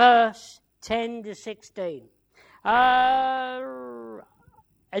 2, verse 10 to 16.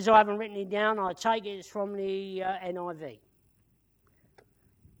 As I haven't written it down, I take it it's from the NIV.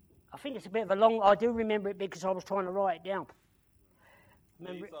 I think it's a bit of a long... I do remember it because I was trying to write it down.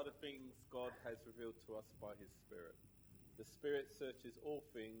 These are the things God has revealed to us by His Spirit. The Spirit searches all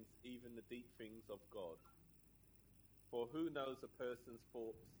things, even the deep things of God. For who knows a person's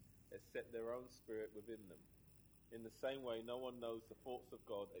thoughts except their own spirit within them? In the same way, no one knows the thoughts of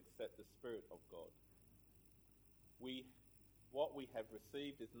God except the Spirit of God. What we have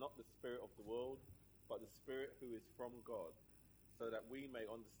received is not the spirit of the world, but the Spirit who is from God, so that we may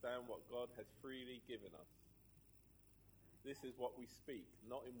understand what God has freely given us. This is what we speak,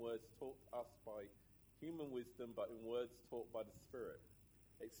 not in words taught us by human wisdom, but in words taught by the Spirit,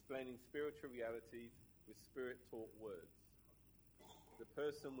 explaining spiritual realities with Spirit-taught words. The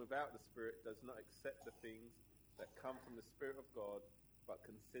person without the Spirit does not accept the things that come from the Spirit of God, but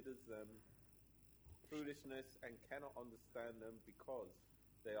considers them foolishness and cannot understand them because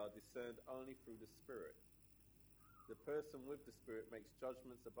they are discerned only through the Spirit. The person with the Spirit makes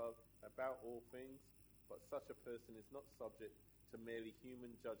judgments about all things, but such a person is not subject to merely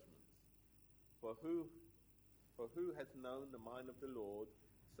human judgments. For who has known the mind of the Lord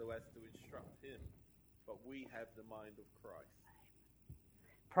so as to instruct him? But we have the mind of Christ.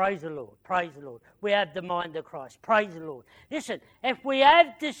 Praise the Lord. Praise the Lord. We have the mind of Christ. Praise the Lord. Listen, if we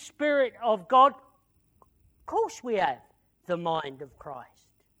have the Spirit of God, of course we have the mind of Christ.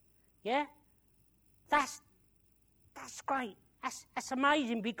 Yeah? That's great. That's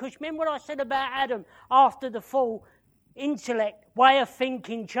amazing, because remember what I said about Adam after the fall? Intellect, way of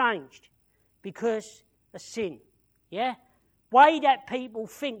thinking changed because of sin. Yeah? Way that people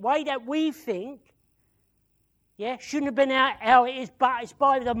think, way that we think, yeah, shouldn't have been how it is, but it's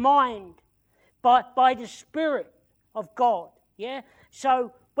by the mind, by the Spirit of God. Yeah?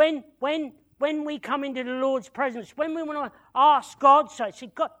 So when we come into the Lord's presence, when we want to ask God, so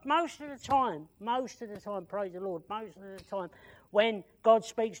see, God, most of the time, praise the Lord, most of the time, when God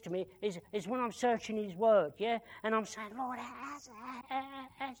speaks to me is when I'm searching His Word, yeah? And I'm saying, Lord, how's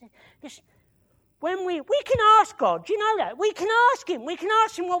it? When we can ask God, do you know that? We can ask Him. We can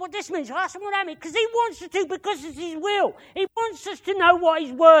ask Him what this means. Ask Him what that means. Because He wants us to, because it's His will. He wants us to know what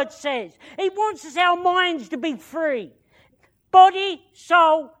His Word says. He wants us, our minds, to be free. Body,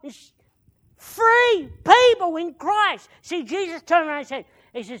 soul, free people in Christ. See, Jesus turned around and said,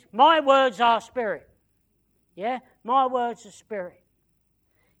 He says, my words are spirit. Yeah? My words are spirit.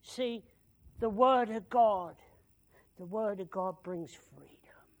 See, the Word of God brings freedom.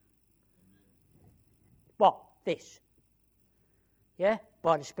 What? This. Yeah?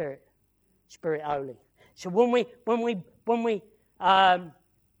 By the Spirit. Spirit only. So when we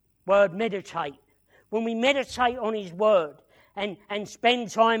meditate, when we meditate on His Word and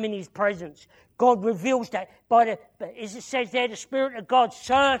spend time in His presence, God reveals that as it says there, the Spirit of God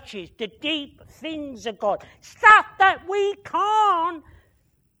searches the deep things of God. Stuff that we can't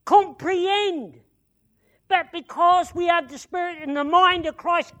comprehend. But because we have the Spirit and the mind of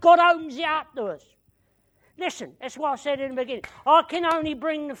Christ, God opens it up to us. Listen, that's what I said in the beginning. I can only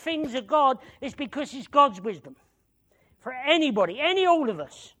bring the things of God is because it's God's wisdom. For anybody, all of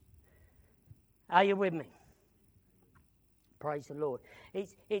us. Are you with me? Praise the Lord.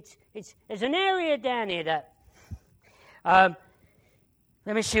 There's an area down here that,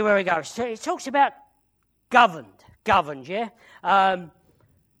 let me see where it goes. So it talks about governed, yeah?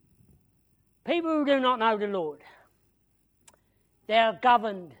 People who do not know the Lord, they are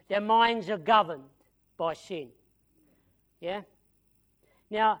governed, their minds are governed by sin, yeah?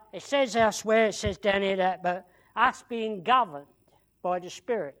 Now, it says elsewhere, it says down here that, but us being governed by the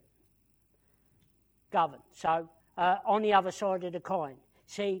Spirit, governed, so on the other side of the coin.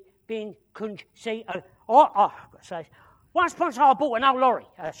 See, once upon a time I bought an old lorry.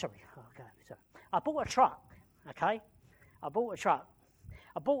 I bought a truck, okay? I bought a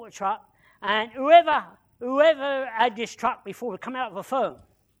truck, and whoever had this truck before would come out of a firm.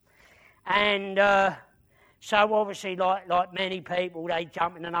 And so obviously, like many people, they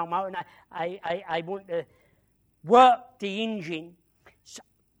jump in an old motor and they want to work the engine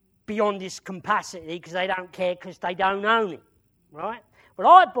beyond this capacity because they don't care because they don't own it, right? But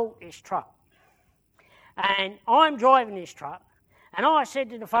I bought this truck, and I'm driving this truck, and I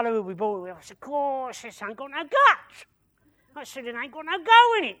said to the fellow who we bought it with, I said, "Gosh, this ain't got no guts." I said, "It ain't got no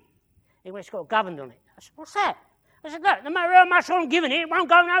go in it." He went, "It's got governed on it." I said, "What's that?" I said, "Look, no matter how much I'm giving it, it won't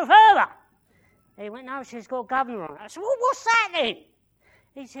go no further." He went, "No, it's got governor on it." I said, "Well, what's that then?"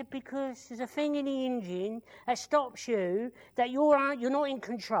 He said, "Because there's a thing in the engine that stops you, that you're not in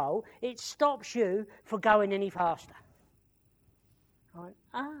control. It stops you from going any faster." I went,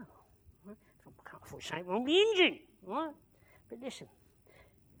 "Oh, I thought something wrong with the engine, right?" But listen,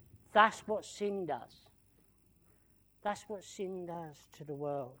 that's what sin does. That's what sin does to the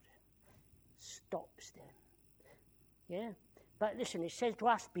world. Stops them. Yeah? But listen, it says to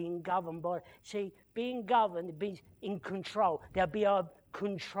us being governed by, being governed, it means in control. They'll be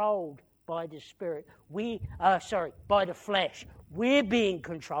controlled by the Spirit. By the flesh. We're being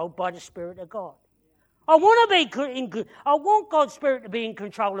controlled by the Spirit of God. I want God's Spirit to be in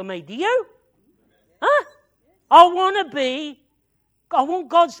control of me. Do you? Huh? I want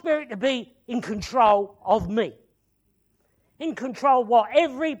God's Spirit to be in control of me. In control of what?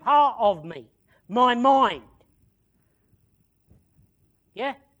 Every part of me. My mind.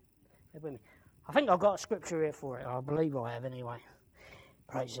 Yeah? I think I've got a scripture here for it. I believe I have anyway.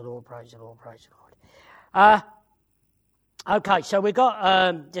 Praise the Lord, praise the Lord, praise the Lord. Okay, so we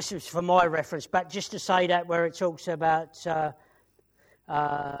got, this is for my reference, but just to say that where it talks about,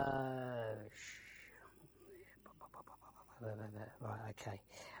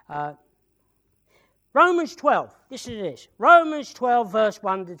 Romans 12, this is this. Romans 12, verse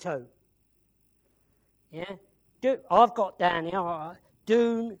 1 to 2. Yeah? I've got down here,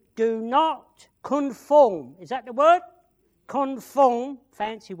 do not conform. Is that the word? Conform,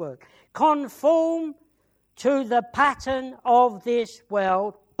 fancy word. Conform to the pattern of this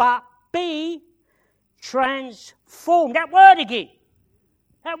world, but be transformed. That word again.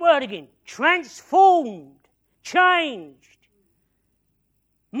 Transformed, changed,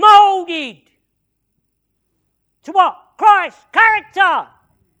 moulded. To what? Christ's character.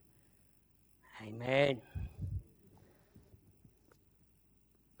 Amen.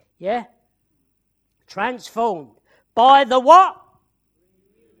 Yeah? Transformed. By the what?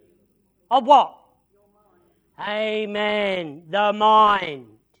 Of what? Amen. The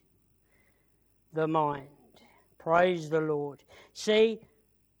mind. The mind. Praise the Lord. See,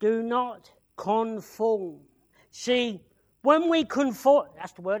 do not conform. See, when we conform,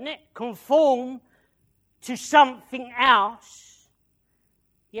 that's the word, isn't it? Conform to something else,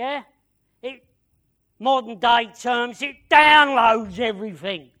 yeah? Modern day terms, it downloads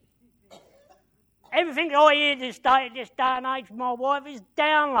everything. Everything I hear this day and age from my wife is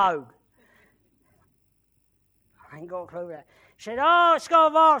download. I ain't got a clue that. She said, oh, it's got a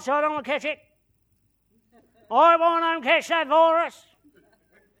virus, so I don't want to catch it. I won't catch that virus.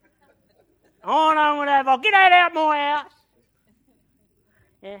 I don't want that virus. Get that out of my house.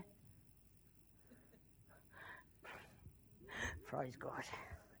 Yeah. Praise God.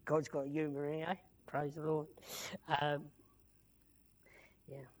 God's got humour in, eh? Praise the Lord. Yeah.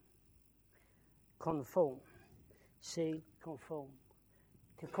 Conform. See, conform.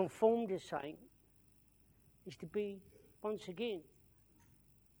 To conform to something is to be, once again,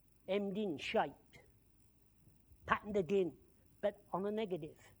 hemmed in, shaped, patterned again, but on a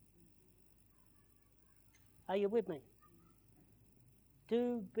negative. Are you with me?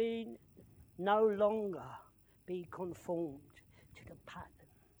 Do be no longer be conformed to the pattern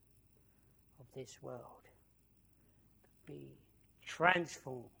of this world. Be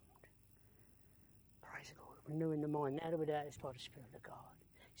transformed. Praise the Lord. Renewing the mind. Now that we're out, it's by the Spirit of God.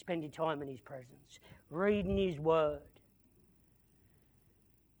 Spending time in His presence. Reading His Word.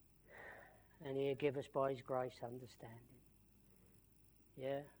 And He'll give us by His grace understanding.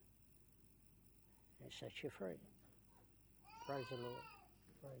 Yeah? It sets you free. Praise the Lord.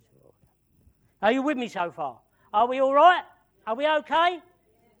 Praise the Lord. Are you with me so far? Are we all right? Are we okay?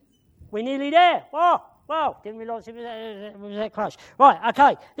 We're nearly there. Oh, well, didn't realise it was that close. Right,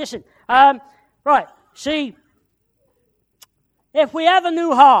 okay, listen. Right, see, if we have a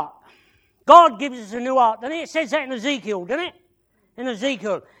new heart, God gives us a new heart. And it says that in Ezekiel, doesn't it? In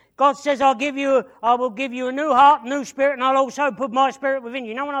Ezekiel. God says, I will give you a new heart, a new spirit, and I'll also put my spirit within you.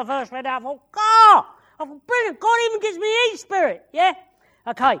 You know, when I first read that, I thought, God, brilliant. God even gives me His spirit. Yeah?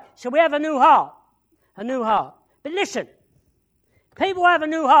 Okay, so we have a new heart. A new heart. But listen, people have a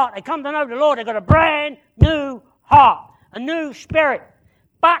new heart. They come to know the Lord. They've got a brand new heart, a new spirit.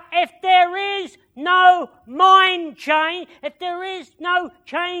 But if there is no mind change, if there is no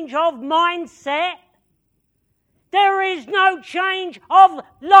change of mindset, there is no change of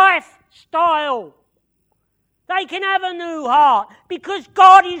lifestyle. They can have a new heart because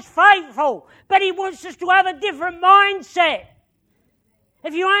God is faithful, but He wants us to have a different mindset.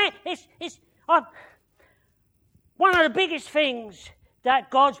 If you ain't, one of the biggest things that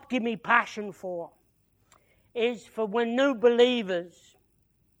God's given me passion for is for when new believers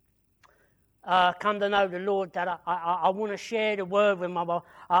come to know the Lord, that I want to share the word with them.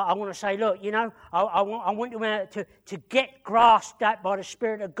 I want to say, look, you know, I want you to get grasped that by the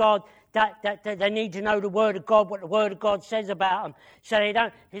Spirit of God, that they need to know the Word of God, what the Word of God says about them, so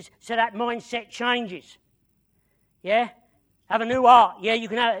that mindset changes. Yeah? Have a new heart. Yeah, you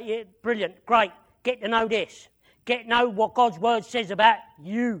can have it. Brilliant. Great. Get to know this. Get to know what God's Word says about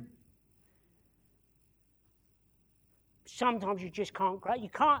you. Sometimes you just can't. You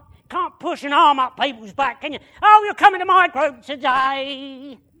can't push an arm up people's back, can you? Oh, you're coming to my group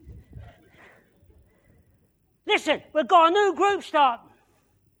today. Listen, we've got a new group starting.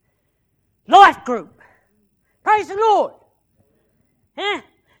 Life group. Praise the Lord. Yeah?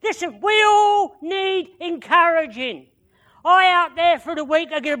 Listen, we all need encouraging. Out there for the week,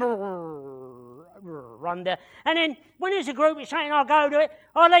 I get a run there. And then when there's a group that's saying I'll go to it,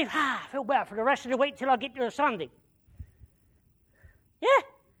 I leave, I feel better for the rest of the week till I get to the Sunday. Yeah?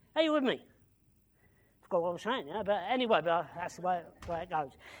 Are you with me? I forgot what I was saying now, but anyway, that's the way it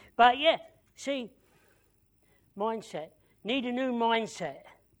goes. But yeah, see, mindset. Need a new mindset.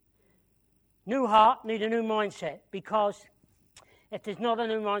 New heart, need a new mindset. Because if there's not a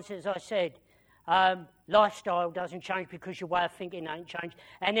new mindset, as I said, lifestyle doesn't change because your way of thinking ain't changed.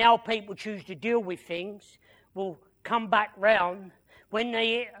 And how people choose to deal with things will come back round when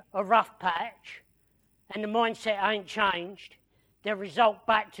they hit a rough patch and the mindset ain't changed. They'll result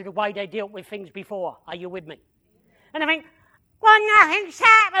back to the way they dealt with things before. Are you with me? And I think, well, nothing's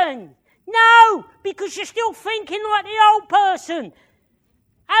happened. No, because you're still thinking like the old person.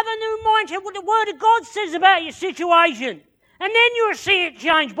 Have a new mindset, what the Word of God says about your situation. And then you'll see it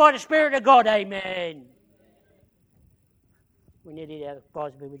change by the Spirit of God. Amen. We nearly there.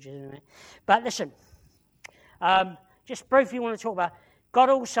 Guys, be with you in a minute. But listen, just briefly want to talk about God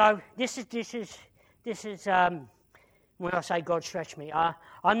also. This is when I say God stretch me.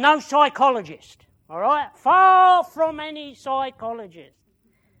 I'm no psychologist, all right? Far from any psychologist.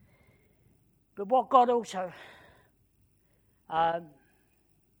 But what God also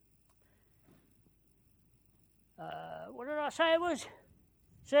what did I say it was?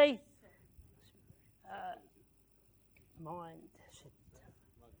 See? Mind.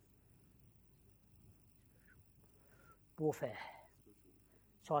 Warfare.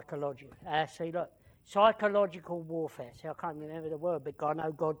 Psychological. See, look. Psychological warfare. See, I can't remember the word, but I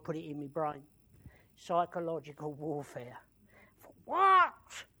know God put it in my brain. Psychological warfare. What?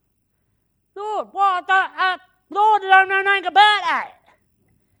 Lord, what? Lord, I don't know nothing about that.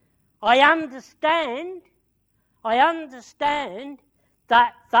 I understand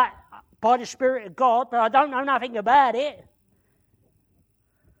that by the Spirit of God, that I don't know nothing about it.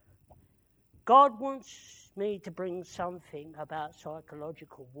 God wants me to bring something about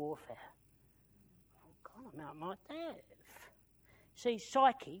psychological warfare. Oh, God, I'm out my depth. See,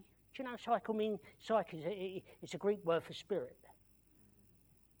 psyche, do you know psyche means? Psyche, it's a Greek word for spirit.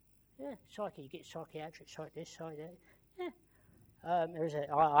 Yeah, psyche, you get psychiatric, psych this, psych that. Yeah. I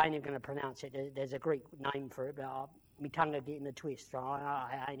ain't even going to pronounce it. There's a Greek name for it, but my tongue will get in a twist, so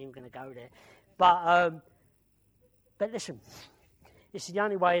I ain't even going to go there. But listen, this is the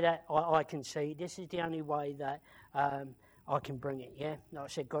only way that I can see. This is the only way that I can bring it, yeah? Like I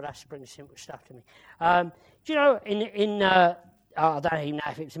said, God has to bring the simple stuff to me. Do you know, I don't even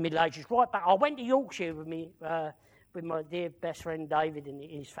know if it was the Middle Ages, right? But I went to Yorkshire with me, with my dear best friend David and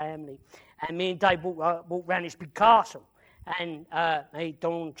his family, and me and Dave walked around this big castle. And me,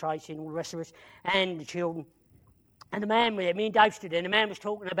 Dawn, Tracy, and all the rest of us, and the children. And the man with it, me and Dave stood there, and the man was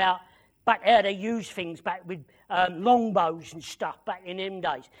talking about back how they used things back with longbows and stuff back in them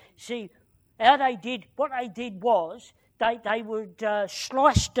days. See, how they did, what they did was, they would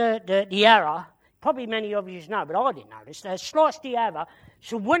slice the arrow, probably many of you know, but I didn't know this, they sliced the arrow,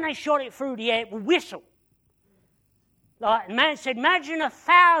 so when they shot it through the air, it would whistle. Like, the man said, imagine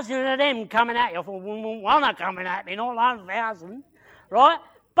 1,000 of them coming at you. I thought, one are coming at me, not 1,000, right?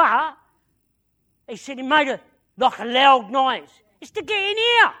 But he said he made like a loud noise. It's to get in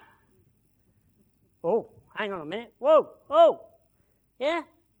here. Oh, hang on a minute. Whoa. Yeah?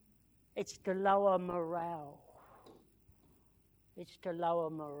 It's to lower morale. It's to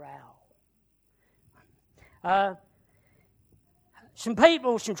lower morale. Some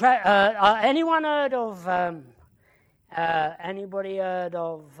people, anyone heard of... anybody heard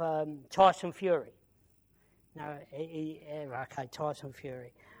of Tyson Fury? No, okay, Tyson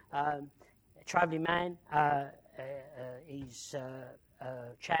Fury. A travelling man, he's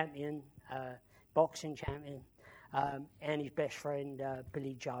a champion, boxing champion, and his best friend,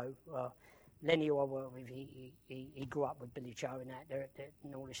 Billy Joe. Lenny, who I work with, he grew up with Billy Joe and that,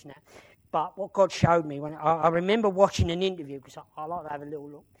 and all this and that. But what God showed me, when I remember watching an interview, because I like to have a little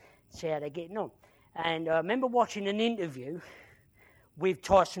look, see how they're getting on. And I remember watching an interview with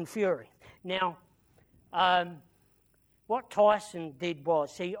Tyson Fury. Now, what Tyson did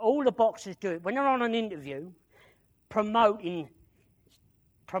was, see, all the boxers do it. When they're on an interview, promoting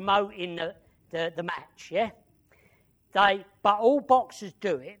the match, yeah? But all boxers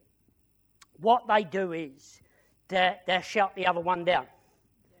do it. What they do is, they'll shout the other one down.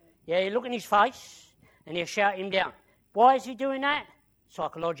 Yeah, you look in his face, and they'll shout him down. Why is he doing that?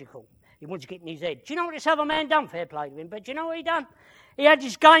 Psychological. He wants to get in his head. Do you know what this other man done? Fair play to him. But do you know what he done? He had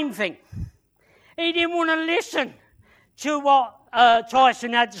this game thing. He didn't want to listen to what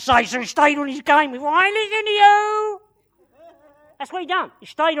Tyson had to say, so he stayed on his game. He went, I ain't listening to you. That's what he done. He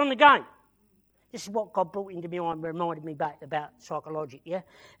stayed on the game. This is what God brought into my mind, reminded me back about psychology, yeah?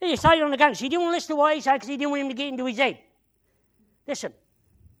 He stayed on the game. So he didn't want to listen to what he said because he didn't want him to get into his head. Listen.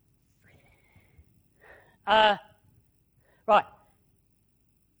 Right.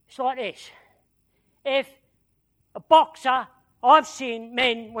 It's like this. If a boxer, I've seen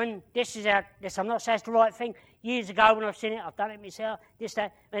men when I'm not saying it's the right thing, years ago when I've seen it, I've done it myself, this,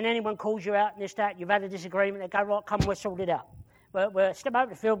 that, when anyone calls you out and this, that, you've had a disagreement, they go, right, come, we'll sort it out. We're step over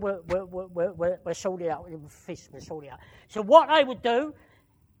the field, we're sort it out, with fists, we're sort it out. So what they would do,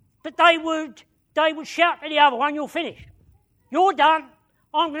 that they would shout to the other one, you're finished. You're done,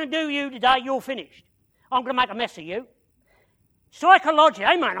 I'm going to do you today, you're finished. I'm going to make a mess of you. Psychologically,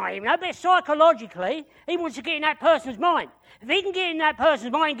 they might not even know, but psychologically, he wants to get in that person's mind. If he can get in that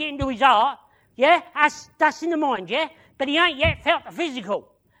person's mind, get into his heart, yeah, that's in the mind, yeah? But he ain't yet felt the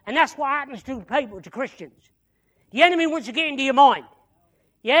physical. And that's what happens to people, to Christians. The enemy wants to get into your mind,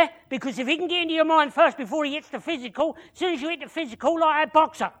 yeah? Because if he can get into your mind first before he hits the physical, as soon as you hit the physical, like a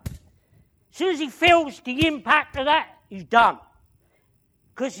boxer, as soon as he feels the impact of that, he's done.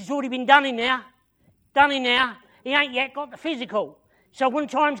 Because it's already been done in there. He ain't yet got the physical. So when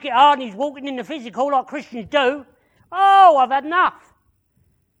times get hard and he's walking in the physical like Christians do, oh, I've had enough.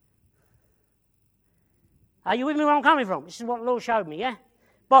 Are you with me where I'm coming from? This is what the Lord showed me, yeah?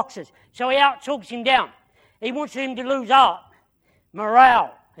 Boxers. So he out-talks him down. He wants him to lose heart,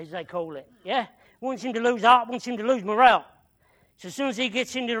 morale, as they call it. Yeah? Wants him to lose heart, wants him to lose morale. So as soon as he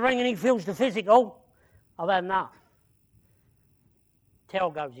gets into the ring and he feels the physical, I've had enough. Tail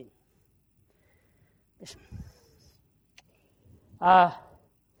goes in. Listen.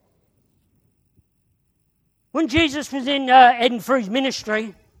 When Jesus was in heading through his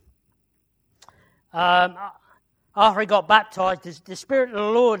ministry, after he got baptized, the Spirit of the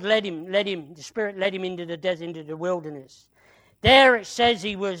Lord led him. The Spirit led him into the desert, into the wilderness. There it says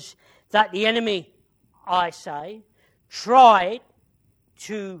that the enemy, I say, tried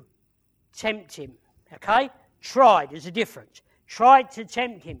to tempt him. Okay? Tried, there's a difference. Tried to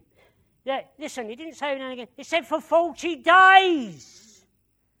tempt him. Yeah, listen, he didn't say it again. He said for 40 days.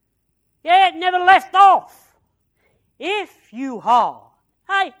 Yeah, it never left off. If you are,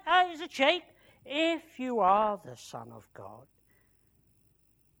 hey, it's a cheat. If you are the Son of God,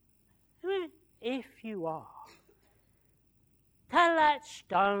 if you are, tell that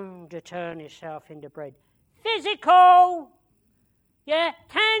stone to turn itself into bread. Physical, yeah,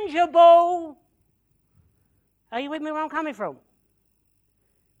 tangible. Are you with me where I'm coming from?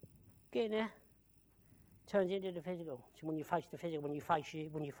 Get in there. Turns into the physical. So when you face the physical, when you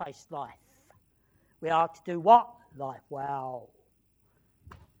face life, we are to do what? Life well.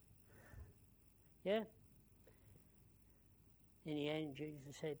 Yeah? In the end, Jesus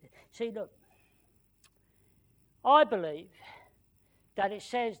said, see, look, I believe that it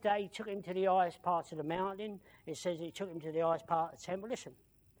says that he took him to the highest parts of the mountain. It says he took him to the highest part of the temple. Listen,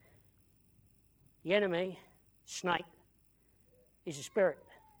 the enemy, snake, is a spirit.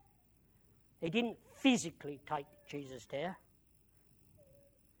 He didn't physically take Jesus there.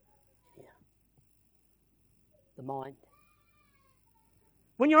 Yeah. The mind.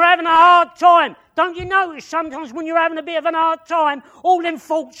 When you're having a hard time, don't you notice sometimes when you're having a bit of a hard time, all them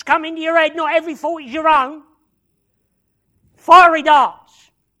thoughts come into your head, not every thought is your own. Fiery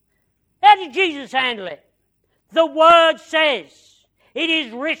darts. How did Jesus handle it? The Word says, it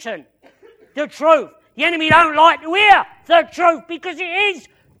is written, the truth. The enemy don't like to hear the truth because it is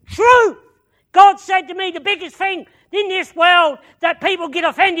truth. God said to me, the biggest thing in this world that people get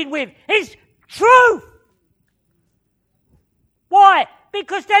offended with is truth. Why?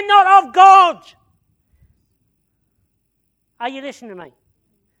 Because they're not of God. Are you listening to me?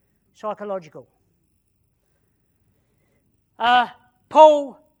 Psychological.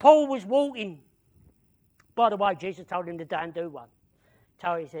 Paul was walking. By the way, Jesus told him to go and do one.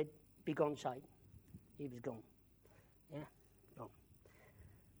 So he said, be gone, Satan. He was gone. Yeah, gone.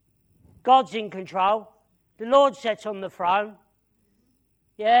 God's in control. The Lord sits on the throne.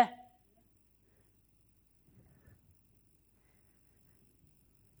 Yeah?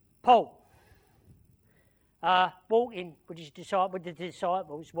 Paul, walking with the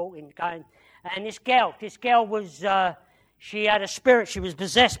disciples, walking, going, and this girl was, she had a spirit, she was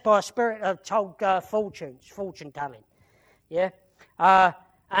possessed by a spirit of told fortune telling, yeah?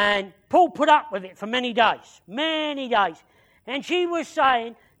 And Paul put up with it for many days, and she was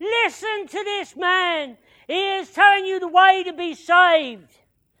saying, listen to this man, he is telling you the way to be saved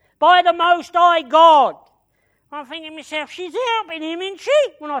by the Most High God. I'm thinking to myself, she's helping him, isn't she?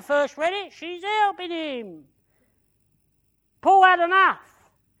 When I first read it, she's helping him. Paul had enough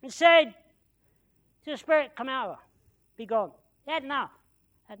and said to the Spirit, come out of her, be gone. He had enough.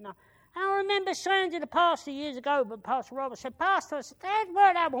 And I remember saying to the pastor years ago, but Pastor Robert said, Pastor, I said, Dad,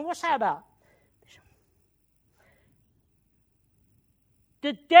 where that one? What's that about?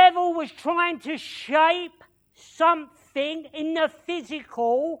 The devil was trying to shape something in the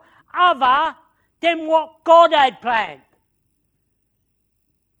physical other than what God had planned.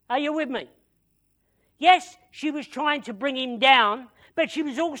 Are you with me? Yes, she was trying to bring him down, but she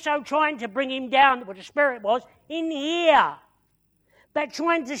was also trying to bring him down, what the Spirit was, in here. But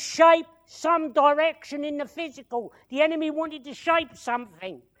trying to shape some direction in the physical. The enemy wanted to shape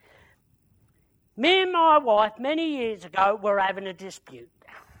something. Me and my wife, many years ago, were having a dispute.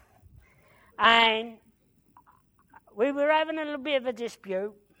 And we were having a little bit of a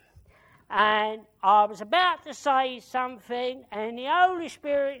dispute. And I was about to say something, and the Holy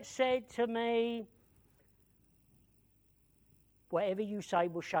Spirit said to me, whatever you say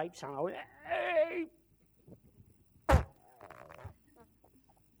will shape something. I went, hey.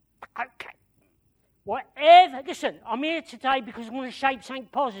 Okay. Whatever, listen, I'm here today because I want to shape something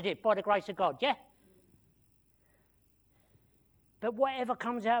positive by the grace of God, yeah? But whatever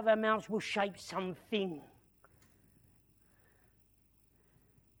comes out of our mouths will shape something.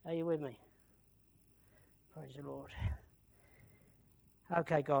 Are you with me? Praise the Lord.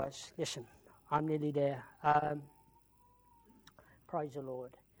 Okay, guys, listen, I'm nearly there. Praise the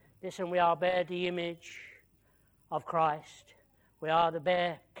Lord. Listen, we are bear the image, of Christ. We are to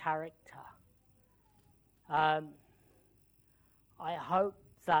bear character. I hope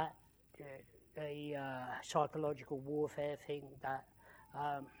that the psychological warfare thing that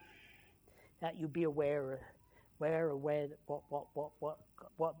you be aware what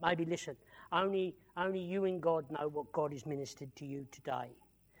maybe listen. Only you and God know what God has ministered to you today,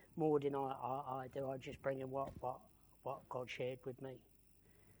 more than I do. I just bring in what God shared with me.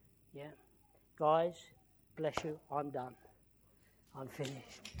 Yeah, guys, bless you. I'm done. I'm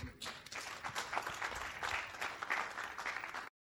finished.